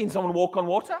 They've never seen someone walk on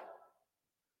water.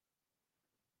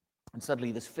 And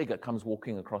suddenly this figure comes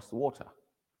walking across the water.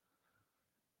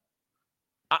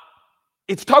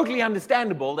 It's totally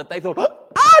understandable that they thought,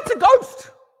 it's a ghost.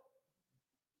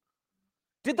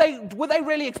 Were they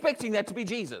really expecting that to be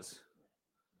Jesus?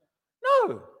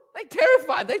 No, they're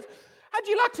terrified. How'd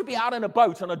you like to be out in a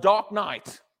boat on a dark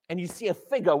night and you see a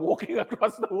figure walking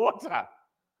across the water?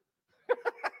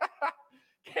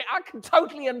 I can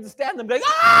totally understand them going,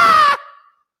 ah!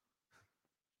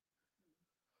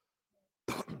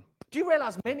 Do you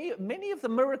realize many of the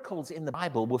miracles in the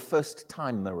Bible were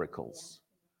first-time miracles?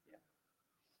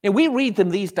 And we read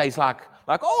them these days like,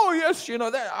 oh, yes,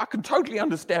 that I can totally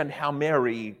understand how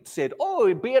Mary said,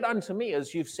 oh, be it unto me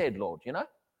as you've said, Lord, But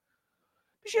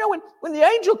when the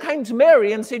angel came to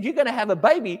Mary and said, you're going to have a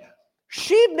baby,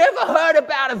 she'd never heard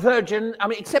about a virgin,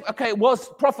 except, it was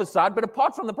prophesied, but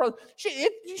apart from the prophet, she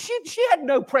had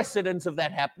no precedence of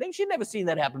that happening. She'd never seen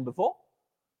that happen before.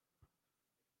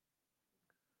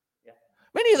 Yeah.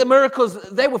 Many of the miracles,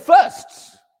 they were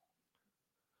firsts.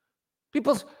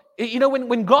 People's,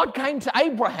 when God came to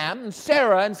Abraham and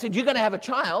Sarah and said, you're going to have a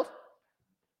child,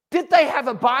 did they have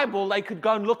a Bible they could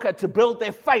go and look at to build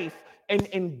their faith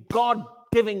in God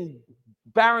giving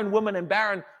barren women and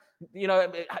barren,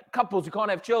 couples who can't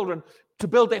have children to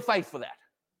build their faith for that?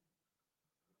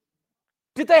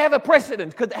 Did they have a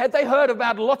precedent? Had they heard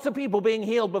about lots of people being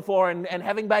healed before and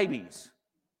having babies?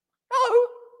 No.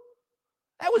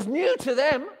 That was new to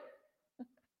them.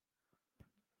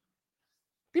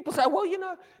 People say, well,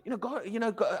 God,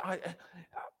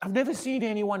 I've never seen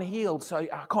anyone healed, so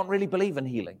I can't really believe in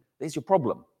healing. There's your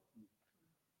problem.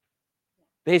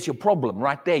 There's your problem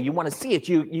right there. You want to see it.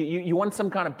 You want some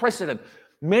kind of precedent.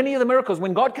 Many of the miracles,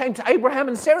 when God came to Abraham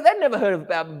and Sarah, they'd never heard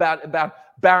about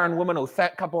barren women or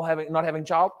fat couple not having a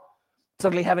child,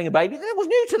 suddenly having a baby. That was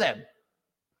new to them.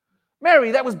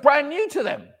 Mary, that was brand new to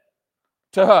them,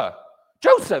 to her.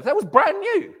 Joseph, that was brand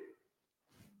new.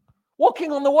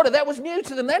 Walking on the water, that was new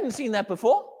to them. They hadn't seen that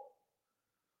before.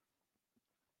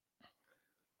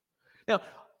 Now,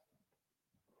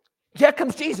 here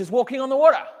comes Jesus walking on the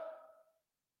water.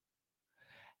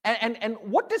 And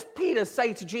what does Peter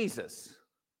say to Jesus?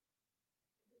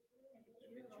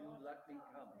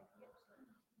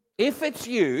 If it's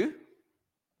you,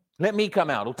 let me come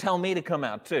out, or tell me to come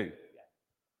out too.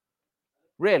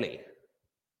 Really?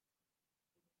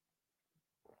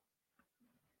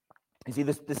 You see,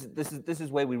 this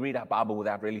is where we read our Bible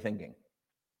without really thinking.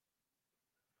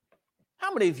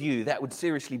 How many of you, that would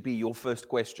seriously be your first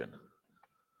question?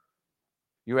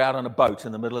 You're out on a boat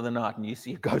in the middle of the night and you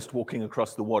see a ghost walking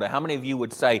across the water. How many of you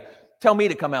would say, tell me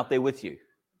to come out there with you?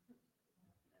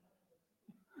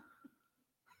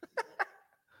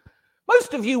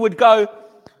 Most of you would go,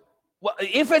 well,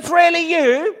 if it's really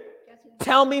you,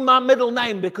 tell me my middle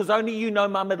name because only you know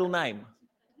my middle name.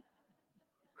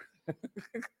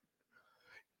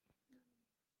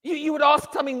 You would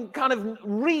ask something kind of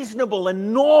reasonable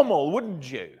and normal,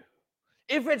 wouldn't you?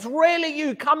 If it's really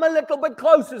you, come a little bit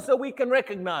closer so we can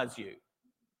recognize you.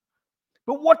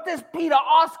 But what does Peter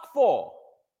ask for?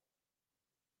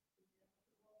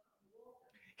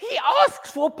 He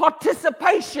asks for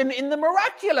participation in the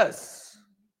miraculous.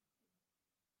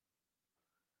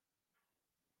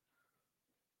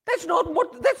 That's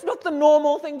not the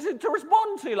normal thing to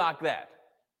respond to like that.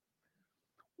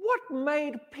 What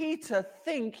made Peter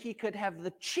think he could have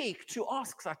the cheek to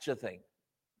ask such a thing?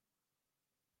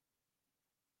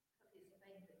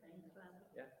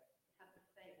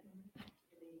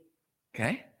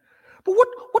 Okay. But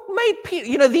what made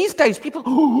Peter, these days people,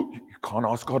 you can't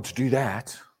ask God to do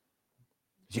that.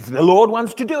 If the Lord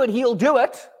wants to do it, he'll do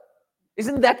it.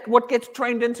 Isn't that what gets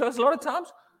trained into us a lot of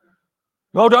times?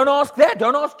 No, don't ask that.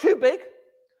 Don't ask too big.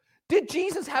 Did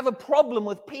Jesus have a problem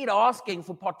with Peter asking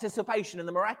for participation in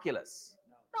the miraculous?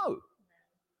 No.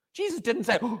 Jesus didn't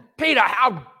say, Peter,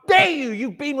 how dare you?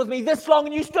 You've been with me this long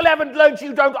and you still haven't learned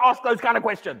you don't ask those kind of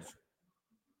questions.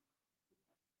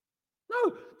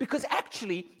 No, because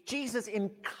actually Jesus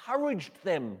encouraged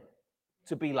them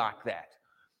to be like that.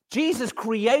 Jesus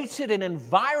created an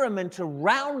environment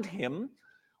around him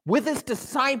with his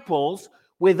disciples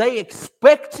where they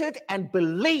expected and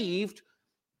believed,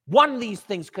 one, these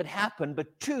things could happen,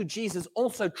 but two, Jesus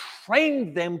also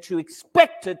trained them to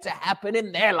expect it to happen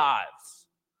in their lives.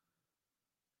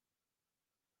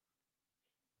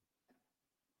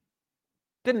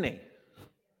 Didn't he?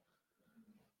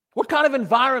 What kind of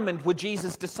environment were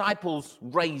Jesus' disciples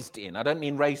raised in? I don't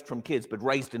mean raised from kids, but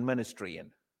raised in ministry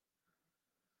in.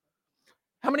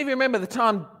 How many of you remember the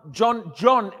time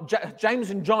James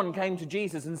and John came to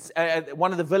Jesus and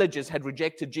one of the villagers had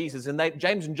rejected Jesus and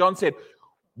James and John said,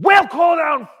 we'll call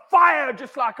down fire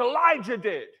just like Elijah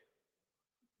did.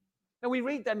 Now we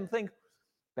read that and think,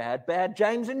 bad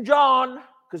James and John,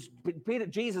 because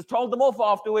Jesus told them off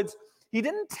afterwards. He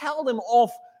didn't tell them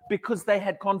off because they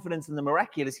had confidence in the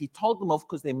miraculous. He told them off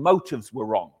because their motives were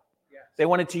wrong. Yes. They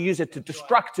wanted to use it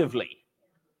destructively.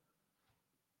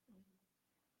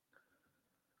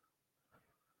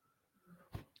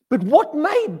 But what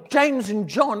made James and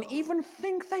John even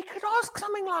think they could ask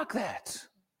something like that?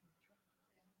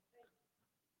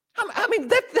 I mean,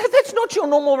 that's not your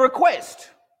normal request.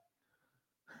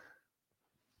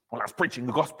 Well, I was preaching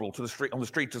the gospel on the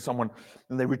street to someone,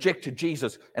 and they rejected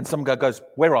Jesus, and some guy goes,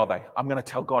 where are they? I'm going to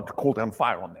tell God to call down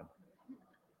fire on them.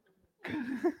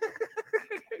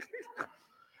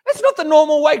 That's not the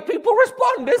normal way people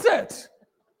respond, is it?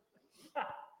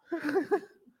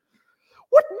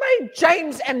 What made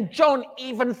James and John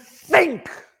even think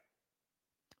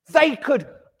they could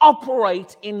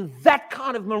operate in that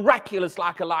kind of miraculous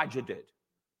like Elijah did?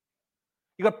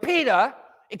 You got Peter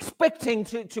expecting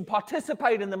to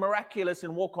participate in the miraculous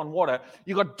and walk on water.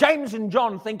 You got James and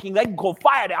John thinking they can call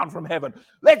fire down from heaven.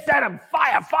 Let's at them.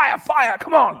 Fire, fire, fire.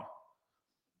 Come on.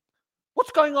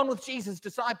 What's going on with Jesus'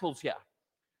 disciples here?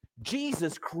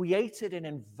 Jesus created an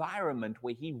environment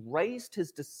where he raised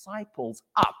his disciples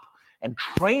up and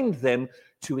trained them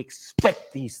to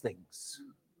expect these things.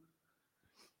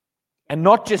 And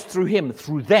not just through him,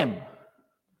 through them.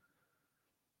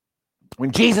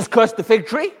 When Jesus cursed the fig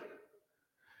tree,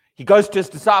 he goes to his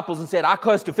disciples and said, I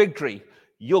cursed a fig tree,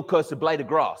 you'll curse a blade of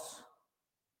grass.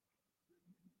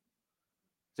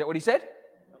 Is that what he said?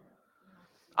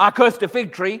 I cursed a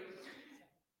fig tree.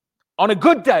 On a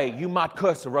good day, you might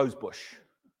curse a rose bush.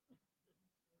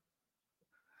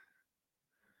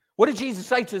 What did Jesus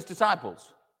say to his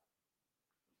disciples?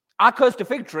 I cursed a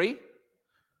fig tree,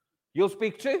 you'll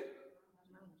speak to?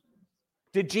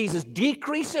 Did Jesus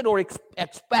decrease it or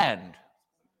expand?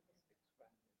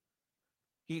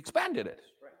 He expanded it.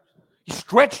 He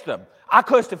stretched them. I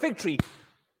cursed a fig tree,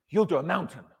 you'll do a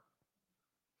mountain.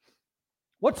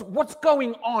 What's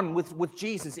going on with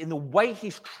Jesus in the way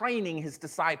he's training his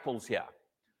disciples here?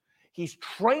 He's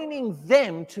training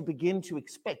them to begin to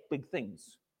expect big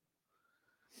things.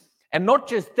 And not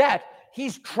just that,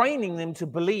 he's training them to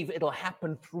believe it'll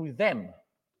happen through them.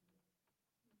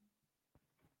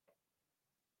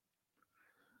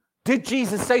 Did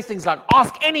Jesus say things like,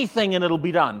 ask anything and it'll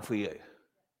be done for you?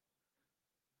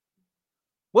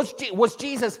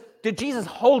 Did Jesus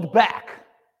hold back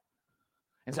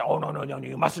and say, oh, no,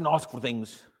 you mustn't ask for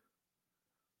things?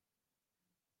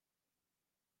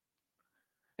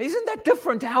 Isn't that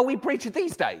different to how we preach it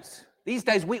these days? These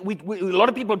days, a lot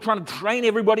of people are trying to train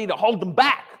everybody to hold them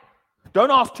back.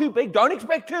 Don't ask too big. Don't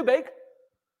expect too big.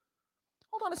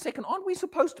 Hold on a second. Aren't we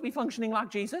supposed to be functioning like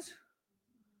Jesus?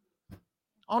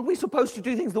 Aren't we supposed to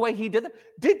do things the way he did them?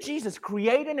 Did Jesus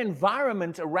create an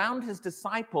environment around his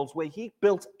disciples where he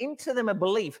built into them a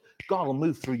belief, God will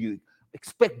move through you.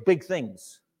 Expect big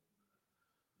things.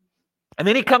 And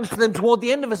then he comes to them toward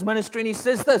the end of his ministry and he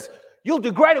says this, you'll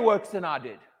do greater works than I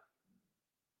did.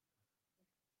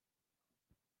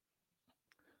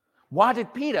 Why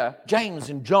did Peter, James,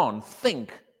 and John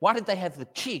think, why did they have the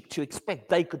cheek to expect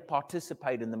they could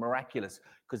participate in the miraculous?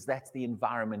 Because that's the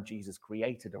environment Jesus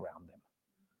created around them.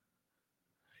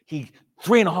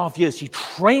 3.5 years, he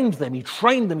trained them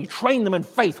in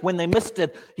faith. When they missed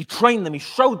it, he trained them, he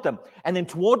showed them. And then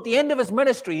toward the end of his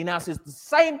ministry, he now says, the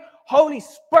same Holy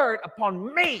Spirit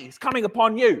upon me is coming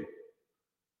upon you.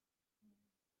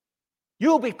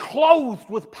 You'll be clothed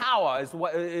with power, as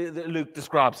Luke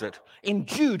describes it.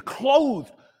 Endued,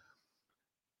 clothed.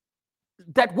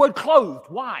 That word clothed,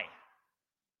 why?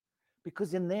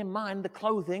 Because in their mind, the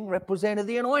clothing represented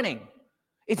the anointing.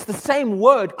 It's the same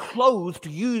word, clothed,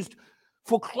 used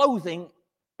for clothing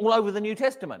all over the New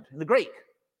Testament, in the Greek.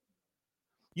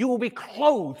 You will be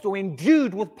clothed or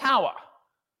endued with power.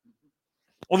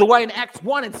 Or the way in Acts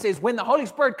 1 it says, when the Holy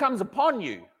Spirit comes upon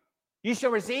you, you shall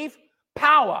receive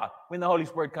power when the Holy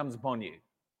Spirit comes upon you.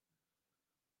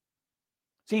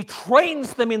 So he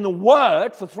trains them in the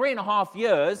word for 3.5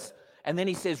 years, and then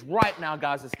he says, right now,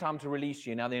 guys, it's time to release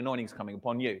you. Now the anointing's coming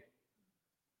upon you. Do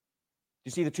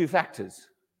you see the two factors?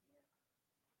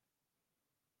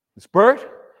 The Spirit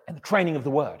and the training of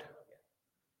the word.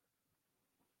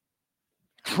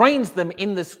 Trains them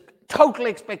in this total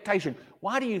expectation.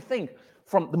 Why do you think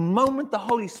from the moment the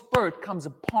Holy Spirit comes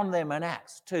upon them in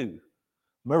Acts 2,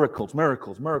 miracles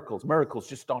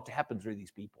just start to happen through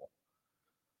these people?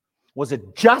 Was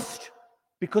it just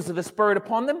because of the Spirit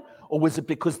upon them, or was it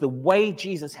because the way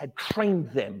Jesus had trained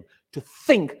them to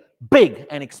think big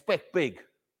and expect big?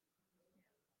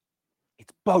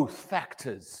 It's both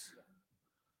factors.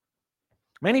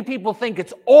 Many people think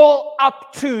it's all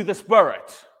up to the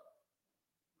Spirit,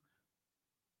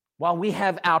 while we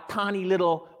have our tiny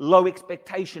little low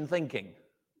expectation thinking.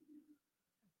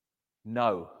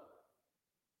 No.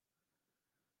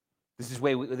 This is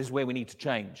where we need to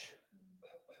change.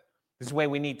 This is where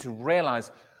we need to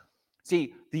realize,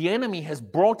 see, the enemy has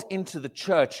brought into the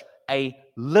church a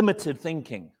limited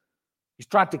thinking. He's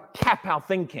tried to cap our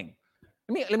thinking.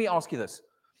 Let me ask you this.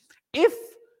 If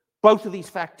both of these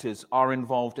factors are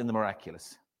involved in the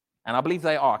miraculous, and I believe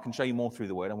they are, I can show you more through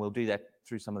the word, and we'll do that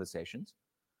through some of the sessions.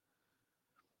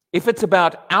 If it's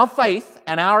about our faith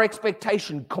and our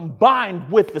expectation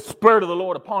combined with the Spirit of the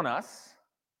Lord upon us,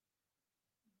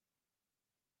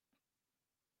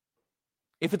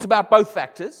 if it's about both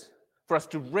factors, for us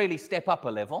to really step up a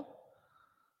level.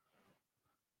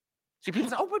 See,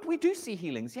 people say, oh, but we do see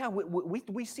healings. Yeah,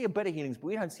 we see a bit of healings, but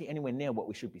we don't see anywhere near what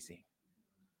we should be seeing.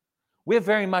 We're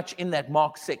very much in that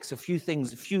Mark 6, a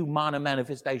few minor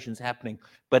manifestations happening,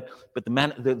 but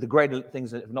the greater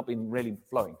things have not been really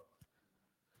flowing.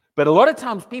 But a lot of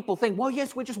times people think, well,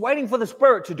 yes, we're just waiting for the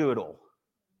Spirit to do it all.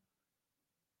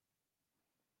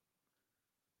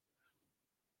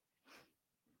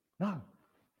 No.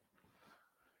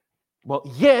 Well,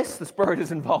 yes, the Spirit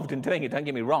is involved in doing it, don't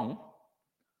get me wrong.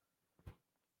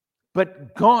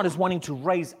 But God is wanting to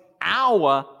raise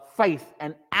our faith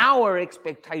and our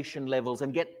expectation levels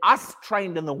and get us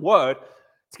trained in the Word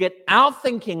to get our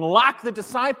thinking like the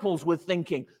disciples were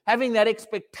thinking, having that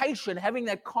expectation, having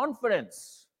that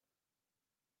confidence.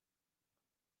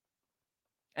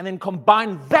 And then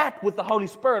combine that with the Holy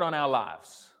Spirit on our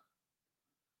lives.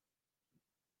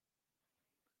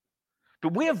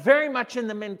 But we are very much in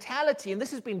the mentality, and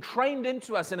this has been trained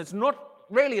into us, and it's not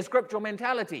really a scriptural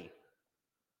mentality,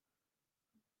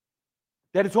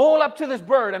 that it's all up to this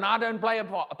bird and I don't play a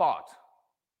part.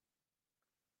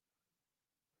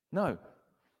 No.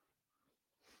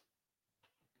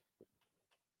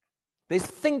 There's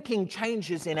thinking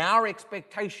changes in our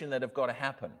expectation that have got to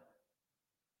happen.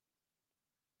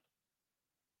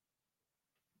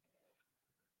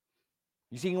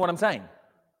 You seeing what I'm saying?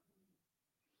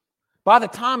 By the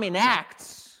time in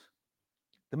Acts,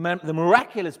 the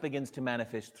miraculous begins to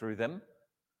manifest through them,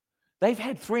 they've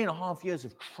had 3.5 years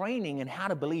of training in how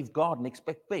to believe God and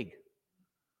expect big.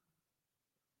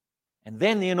 And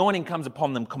then the anointing comes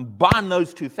upon them, combine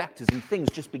those two factors, and things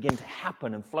just begin to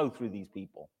happen and flow through these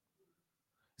people.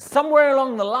 Somewhere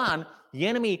along the line, the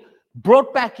enemy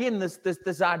brought back in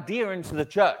this idea into the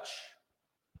church.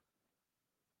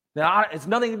 Now, it's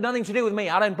nothing to do with me.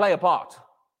 I don't play a part.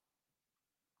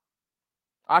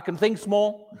 I can think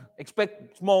small,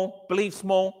 expect small, believe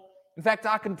small. In fact,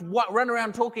 I can run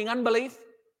around talking unbelief,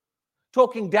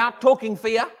 talking doubt, talking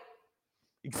fear,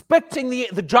 expecting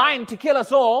the giant to kill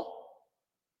us all.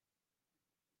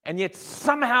 And yet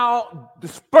somehow the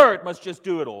Spirit must just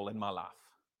do it all in my life.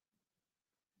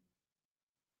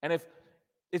 And if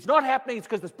it's not happening, it's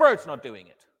because the Spirit's not doing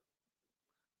it.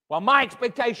 While my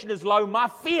expectation is low, my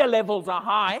fear levels are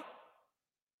high.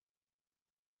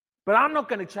 But I'm not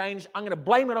going to change. I'm going to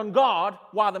blame it on God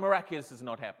why the miraculous is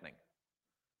not happening.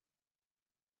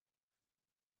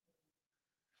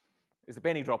 Is the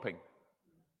penny dropping?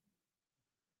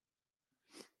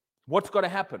 What's got to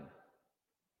happen?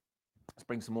 Let's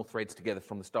bring some more threads together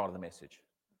from the start of the message.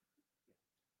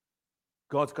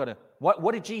 God's got to...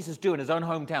 What did Jesus do in his own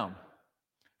hometown?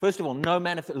 First of all,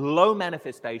 low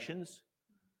manifestations,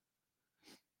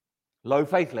 low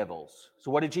faith levels.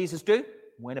 So what did Jesus do?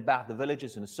 Went about the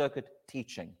villages in a circuit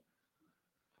teaching.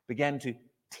 Began to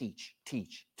teach.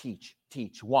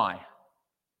 Why?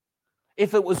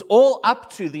 If it was all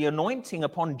up to the anointing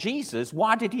upon Jesus,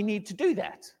 why did he need to do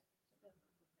that?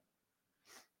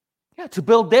 Yeah, to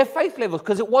build their faith levels,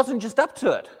 because it wasn't just up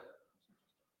to it.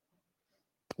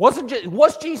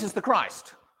 Was Jesus the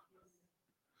Christ?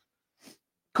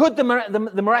 Could the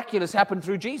miraculous happen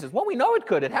through Jesus? Well, we know it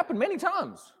could. It happened many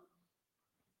times.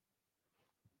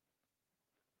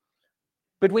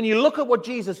 But when you look at what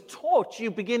Jesus taught,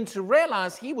 you begin to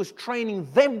realize he was training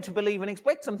them to believe and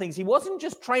expect some things. He wasn't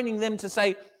just training them to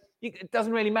say, it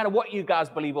doesn't really matter what you guys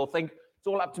believe or think. It's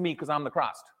all up to me because I'm the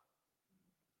Christ.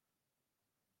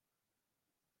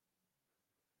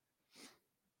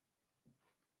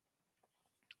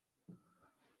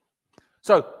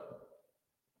 So,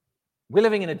 we're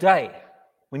living in a day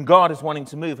when God is wanting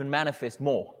to move and manifest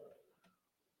more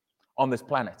on this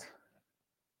planet.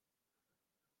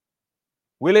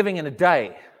 We're living in a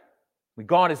day where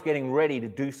God is getting ready to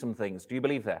do some things. Do you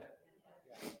believe that?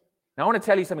 Now, I want to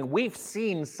tell you something. We've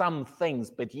seen some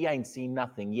things, but you ain't seen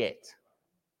nothing yet.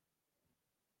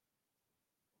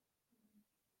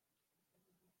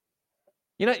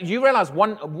 You know, you realize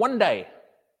one day,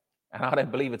 and I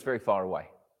don't believe it's very far away,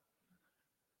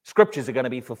 scriptures are going to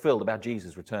be fulfilled about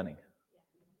Jesus returning.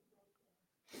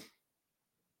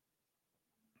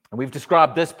 And we've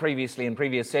described this previously in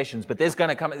previous sessions, but there's going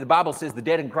to come, the Bible says the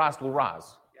dead in Christ will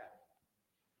rise.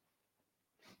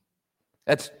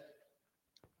 That's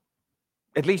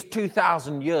at least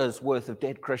 2,000 years worth of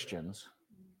dead Christians.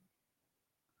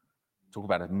 Talk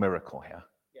about a miracle here.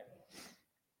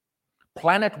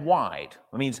 Planet-wide,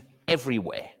 that means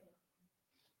everywhere.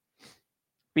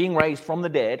 Being raised from the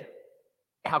dead,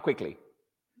 how quickly?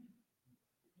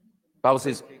 The Bible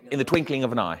says, in the twinkling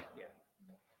of an eye.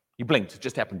 You blinked, it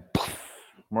just happened.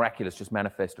 Miraculous, just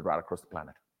manifested right across the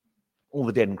planet. All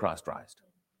the dead in Christ raised.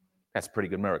 That's a pretty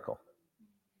good miracle.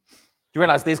 Do you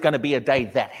realize there's going to be a day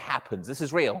that happens? This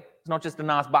is real. It's not just a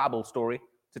nice Bible story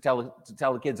to tell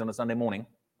the kids on a Sunday morning.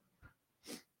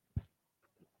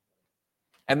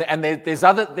 And there's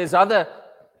other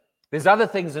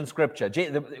things in Scripture.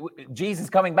 Jesus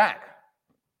coming back.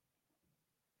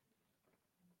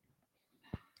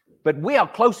 But we are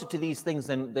closer to these things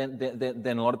than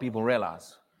a lot of people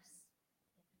realize.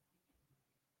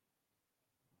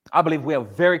 I believe we are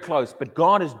very close, but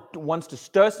God wants to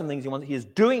stir some things. He is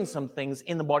doing some things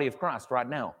in the body of Christ right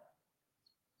now.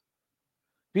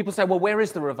 People say, well, where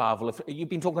is the revival? If you've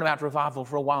been talking about revival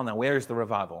for a while now, where is the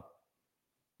revival?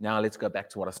 Now let's go back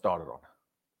to what I started on.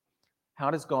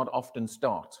 How does God often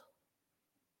start?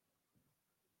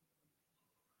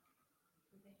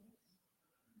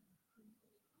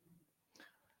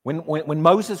 When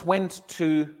Moses went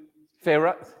to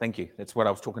Pharaoh, thank you, that's what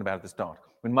I was talking about at the start.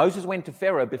 When Moses went to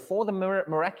Pharaoh, before the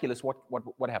miraculous,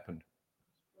 what happened?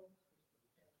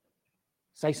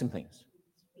 Say some things.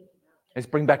 Let's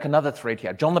bring back another thread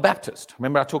here. John the Baptist.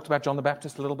 Remember I talked about John the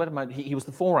Baptist a little bit? He was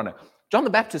the forerunner. John the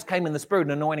Baptist came in the spirit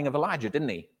and anointing of Elijah, didn't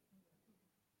he?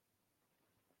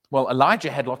 Well,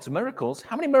 Elijah had lots of miracles.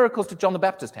 How many miracles did John the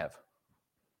Baptist have?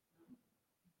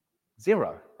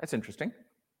 0. That's interesting.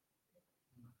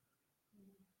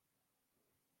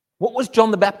 What was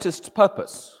John the Baptist's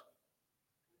purpose?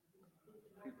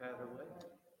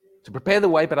 To prepare the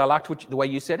way, but I liked the way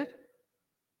you said it.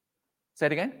 Say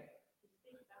it again.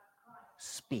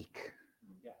 Speak.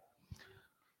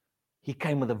 He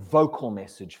came with a vocal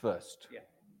message first.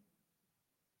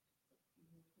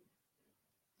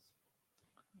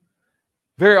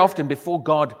 Very often, before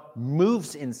God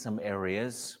moves in some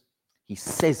areas, he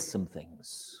says some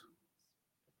things.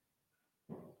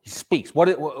 He speaks.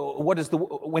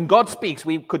 When God speaks,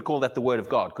 we could call that the word of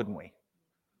God, couldn't we?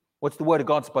 What's the word of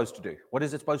God supposed to do? What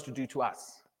is it supposed to do to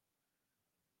us?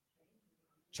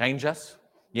 Change us?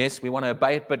 Yes, we want to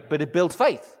obey it, but it builds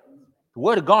faith. The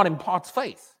word of God imparts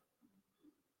faith.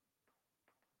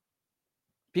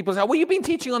 People say, well, you've been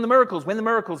teaching on the miracles. When the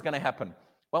miracle's going to happen?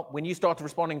 Well, when you start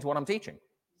responding to what I'm teaching.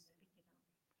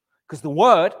 Because the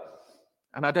word,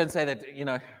 and I don't say that,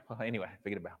 well, anyway,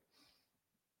 forget about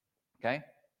it. Okay?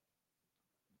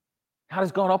 How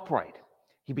does God operate?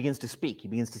 He begins to speak. He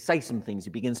begins to say some things.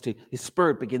 His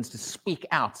spirit begins to speak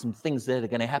out some things that are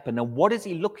going to happen. Now, what is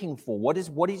he looking for? What is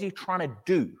he trying to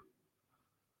do?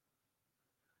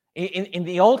 In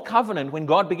the old covenant, when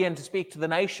God began to speak to the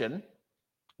nation,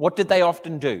 what did they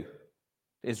often do,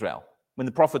 Israel, when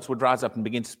the prophets would rise up and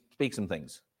begin to speak some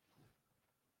things?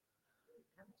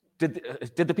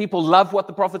 Did the people love what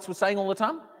the prophets were saying all the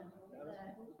time?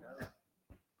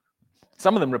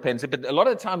 Some of them repented, but a lot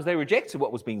of the times they rejected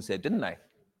what was being said, didn't they?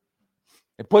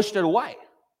 They pushed it away.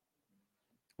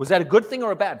 Was that a good thing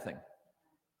or a bad thing?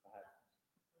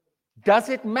 Does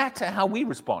it matter how we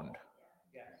respond?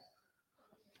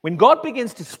 When God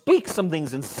begins to speak some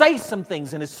things and say some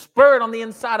things, and his spirit on the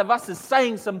inside of us is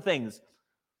saying some things,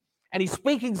 and he's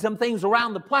speaking some things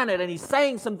around the planet, and he's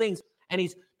saying some things, and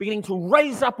he's beginning to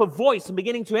raise up a voice and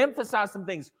beginning to emphasize some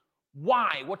things.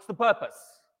 Why? What's the purpose?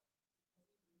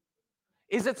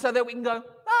 Is it so that we can go,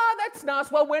 that's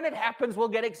nice. Well, when it happens, we'll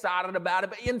get excited about it.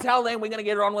 But until then, we're going to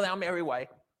get on with our merry way.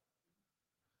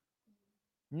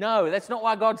 No, that's not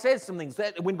why God says some things.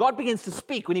 When God begins to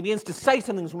speak, when he begins to say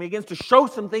some things, when he begins to show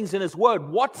some things in his word,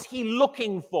 what's he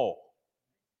looking for?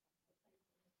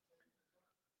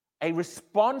 A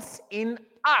response in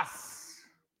us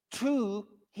to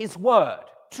his word,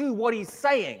 to what he's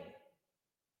saying.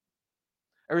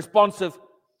 A response of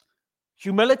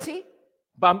humility,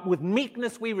 but with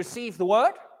meekness we receive the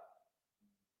word.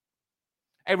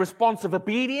 A response of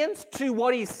obedience to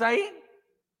what he's saying.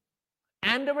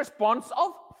 And a response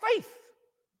of faith.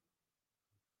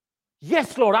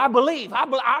 Yes, Lord, I believe.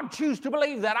 I choose to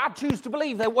believe that. I choose to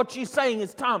believe that what you're saying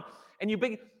is time. And you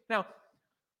begin. Now,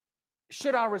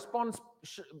 should our response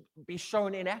be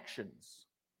shown in actions?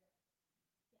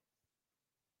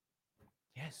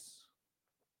 Yes.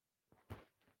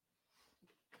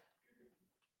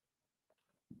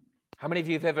 How many of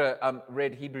you have ever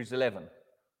read Hebrews 11?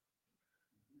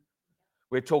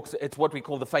 Where it talks, it's what we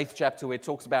call the faith chapter, where it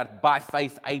talks about by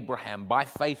faith Abraham, by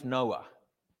faith Noah.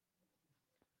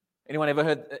 Anyone ever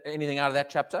heard anything out of that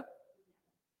chapter?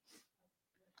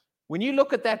 When you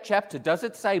look at that chapter, does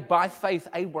it say by faith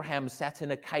Abraham sat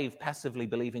in a cave passively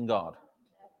believing God?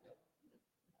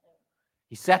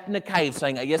 He sat in a cave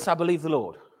saying, yes, I believe the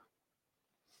Lord.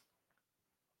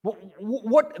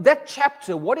 That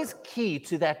chapter, what is key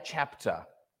to that chapter?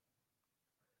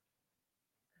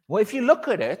 Well, if you look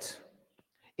at it,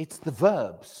 it's the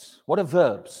verbs. What are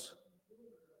verbs?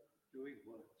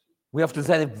 We often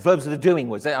say that verbs are the doing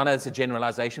words. I know it's a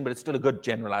generalization, but it's still a good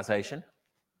generalization.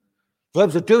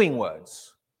 Verbs are doing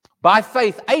words. By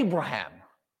faith, Abraham.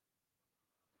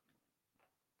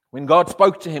 When God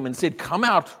spoke to him and said, come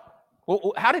out.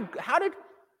 Well, how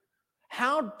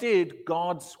did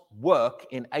God's work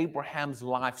in Abraham's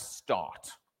life start?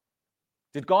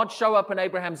 Did God show up in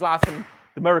Abraham's life and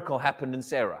the miracle happened in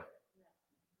Sarah?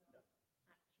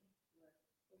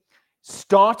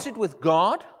 Started with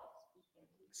God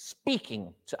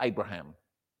speaking to Abraham.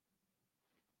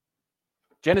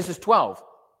 Genesis 12,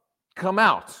 come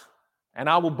out and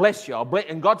I will bless you.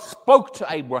 And God spoke to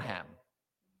Abraham.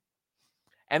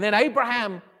 And then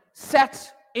Abraham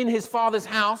sat in his father's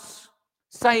house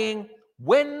saying,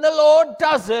 when the Lord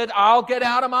does it, I'll get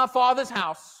out of my father's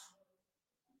house.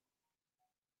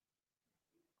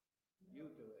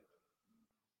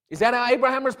 Is that how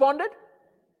Abraham responded?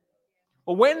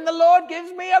 Well, when the Lord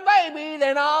gives me a baby,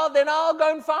 then I'll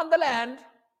go and find the land.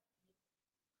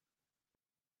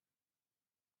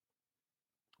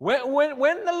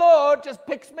 When the Lord just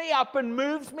picks me up and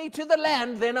moves me to the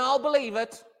land, then I'll believe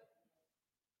it.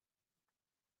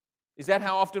 Is that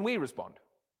how often we respond?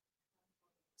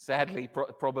 Sadly,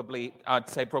 probably, I'd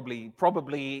say probably,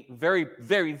 very,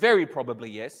 very, very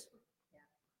probably yes.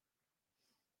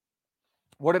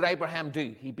 What did Abraham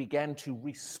do? He began to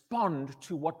respond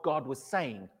to what God was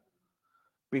saying.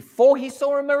 Before he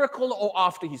saw a miracle or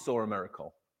after he saw a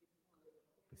miracle?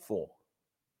 Before.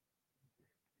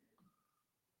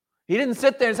 He didn't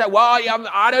sit there and say, well,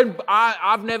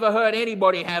 I've never heard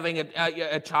anybody having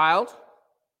a child.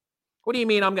 What do you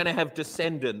mean I'm going to have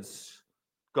descendants,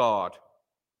 God?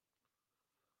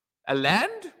 A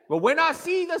land? Well, when I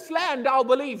see this land, I'll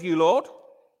believe you, Lord.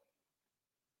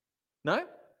 No?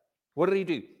 What did he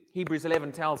do? Hebrews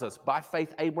 11 tells us, by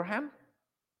faith Abraham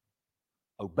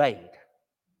obeyed.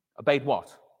 Obeyed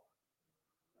what?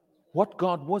 What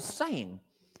God was saying.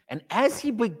 And as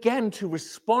he began to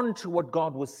respond to what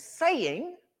God was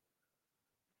saying,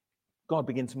 God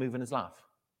began to move in his life.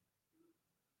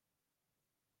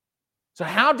 So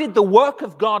how did the work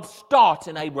of God start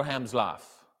in Abraham's life?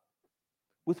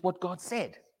 With what God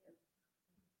said.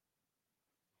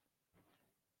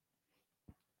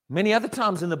 Many other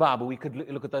times in the Bible, we could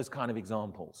look at those kind of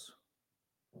examples.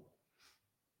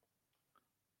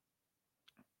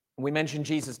 We mentioned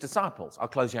Jesus' disciples. I'll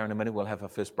close here in a minute. We'll have our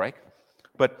first break.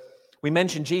 But we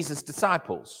mentioned Jesus'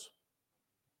 disciples.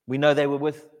 We know they were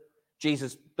with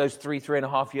Jesus those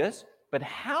 3.5 years. But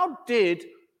how did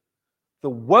the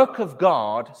work of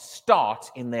God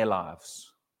start in their lives?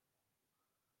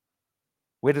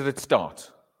 Where did it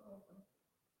start?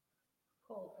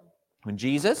 When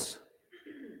Jesus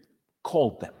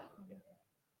called them.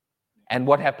 And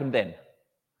what happened then?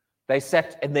 They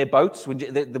sat in their boats,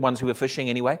 the ones who were fishing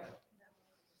anyway,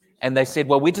 and they said,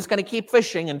 well, we're just going to keep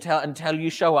fishing until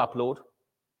you show up, Lord.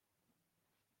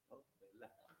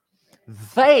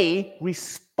 They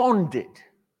responded.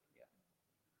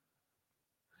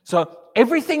 So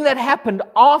everything that happened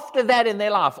after that in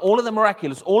their life, all of the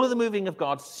miraculous, all of the moving of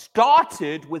God,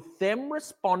 started with them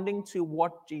responding to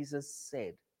what Jesus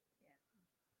said.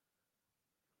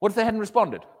 What if they hadn't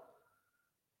responded?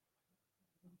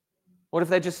 What if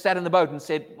they just sat in the boat and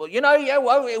said, well,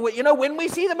 when we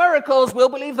see the miracles, we'll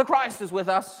believe the Christ is with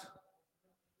us.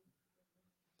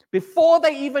 Before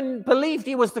they even believed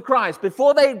he was the Christ,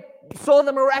 before they saw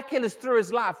the miraculous through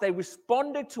his life, they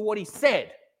responded to what he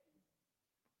said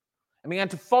and began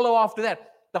to follow after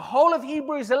that. The whole of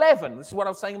Hebrews 11, this is what I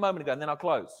was saying a moment ago, and then I'll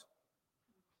close.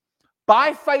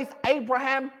 By faith,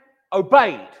 Abraham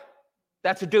obeyed.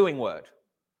 That's a doing word.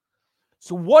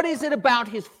 So what is it about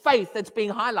his faith that's being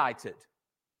highlighted?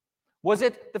 Was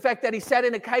it the fact that he sat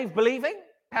in a cave believing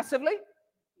passively?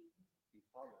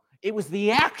 It was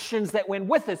the actions that went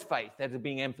with his faith that are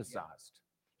being emphasized.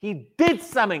 He did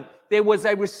something. There was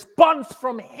a response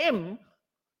from him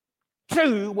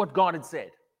to what God had said.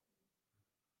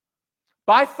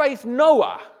 By faith,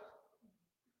 Noah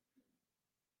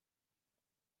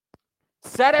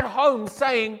sat at home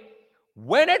saying,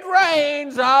 when it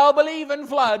rains, I'll believe in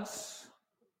floods.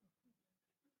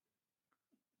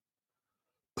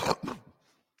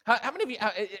 How many of you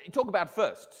talk about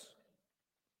firsts?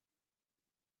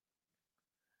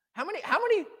 How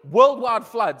many worldwide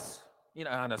floods?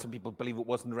 I know some people believe it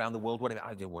wasn't around the world, whatever.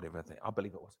 I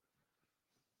believe it was.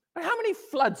 But how many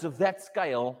floods of that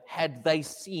scale had they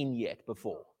seen yet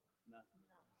before? No.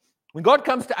 When God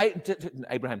comes to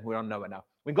Abraham, we're on Noah now.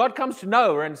 When God comes to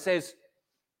Noah and says,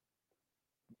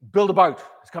 build a boat,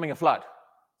 it's coming a flood.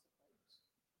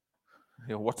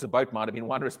 What's a boat might have been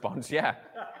one response, yeah.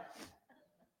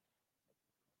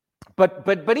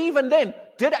 But even then,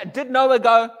 did Noah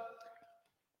go,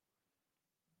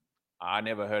 I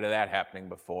never heard of that happening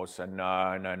before, so no,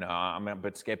 I'm a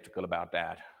bit skeptical about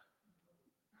that.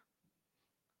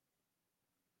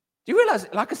 Do you realize,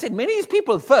 like I said, many of these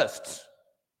people at first,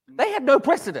 they had no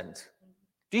precedent.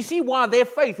 Do you see why their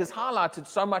faith is highlighted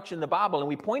so much in the Bible? And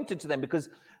we pointed to them because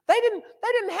they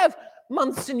didn't have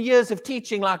months and years of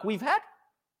teaching like we've had.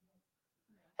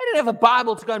 They didn't have a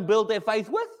Bible to go and build their faith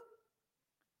with.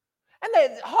 And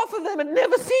half of them had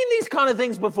never seen these kind of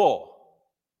things before.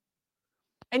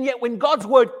 And yet when God's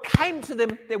word came to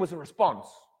them, there was a response.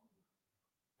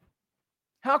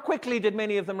 How quickly did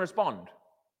many of them respond?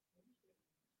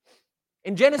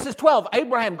 In Genesis 12,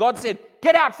 Abraham, God said,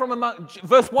 get out from among,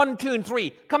 verse 1, 2, and 3,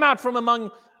 come out from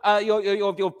among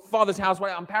your father's house.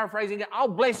 I'm paraphrasing it. I'll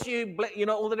bless you,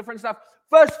 all the different stuff.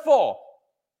 Verse 4,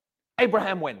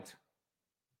 Abraham went.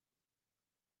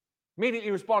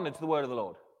 Immediately responded to the word of the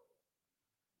Lord.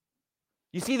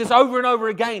 You see this over and over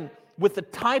again with the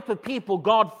type of people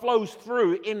God flows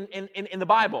through in the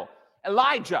Bible.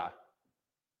 Elijah.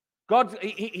 God,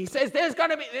 he says there's not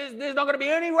going to be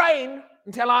any rain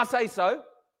until I say so.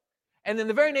 And then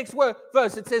the very next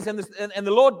verse it says, and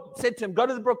the Lord said to him, go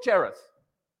to the brook Cherith.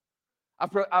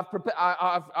 I'll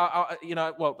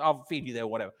feed you there or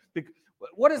whatever.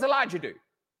 What does Elijah do?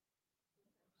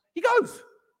 He goes.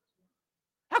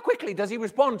 How quickly does he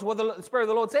respond to what the Spirit of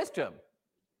the Lord says to him?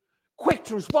 Quick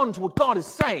to respond to what God is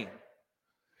saying.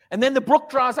 And then the brook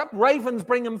dries up. Ravens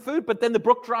bring him food, but then the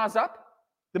brook dries up.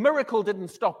 The miracle didn't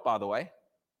stop, by the way.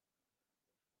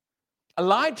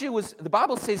 Elijah the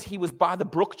Bible says he was by the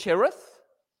brook Cherith,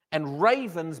 and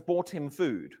ravens brought him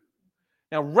food.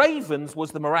 Now, ravens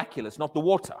was the miraculous, not the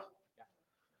water.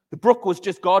 The brook was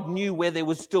just God knew where there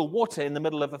was still water in the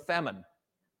middle of a famine.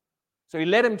 So he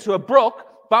led him to a brook.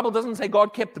 The Bible doesn't say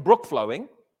God kept the brook flowing.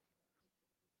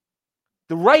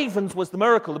 The ravens was the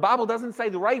miracle. The Bible doesn't say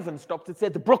the ravens stopped. It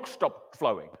said the brook stopped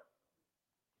flowing.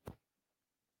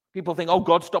 People think, oh,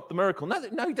 God stopped the miracle.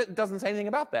 No, he doesn't say anything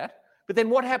about that. But then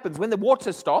what happens when the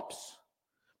water stops?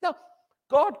 Now,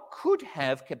 God could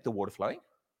have kept the water flowing.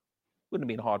 Wouldn't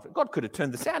have been hard. God could have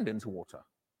turned the sand into water.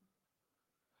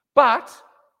 But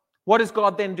what does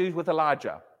God then do with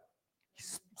Elijah? He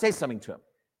says something to him.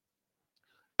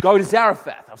 Go to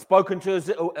Zarephath. I've spoken to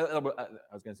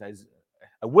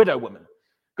a widow woman.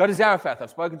 Go to Zarephath. I've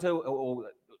spoken to,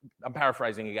 I'm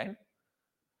paraphrasing again.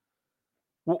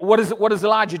 What does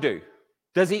Elijah do?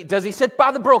 Does he sit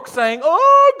by the brook saying,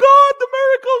 oh, God, the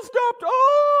miracle stopped.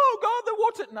 Oh, God, the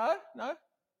water. No.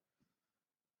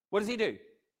 What does he do?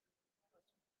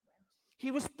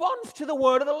 He responds to the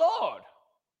word of the Lord.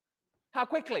 How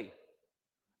quickly?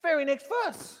 Very next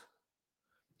verse.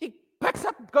 He packs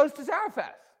up, goes to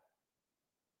Zarephath.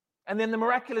 And then the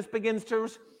miraculous begins to...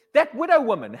 That widow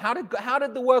woman, how did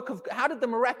the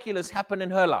miraculous happen in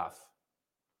her life?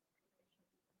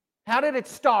 How did it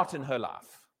start in her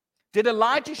life? Did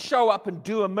Elijah show up and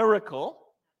do a miracle?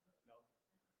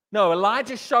 No,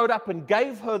 Elijah showed up and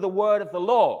gave her the word of the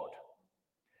Lord.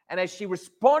 And as she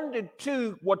responded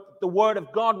to what the word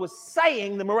of God was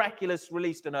saying, the miraculous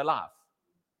released in her life.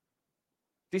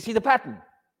 Do you see the pattern?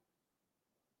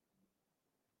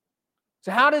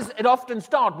 So how does it often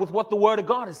start? With what the word of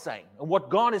God is saying and what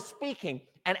God is speaking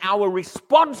and our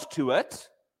response to it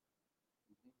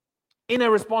in a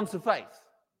response of faith.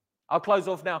 I'll close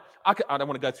off now. I don't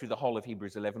want to go through the whole of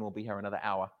Hebrews 11. We'll be here another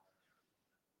hour.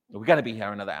 We're going to be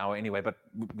here another hour anyway, but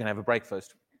we're going to have a break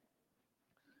first.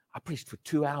 I preached for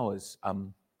 2 hours a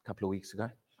couple of weeks ago.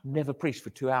 Never preached for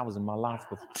 2 hours in my life.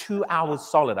 For 2 hours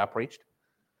solid I preached.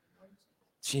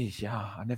 Jeez, yeah, I never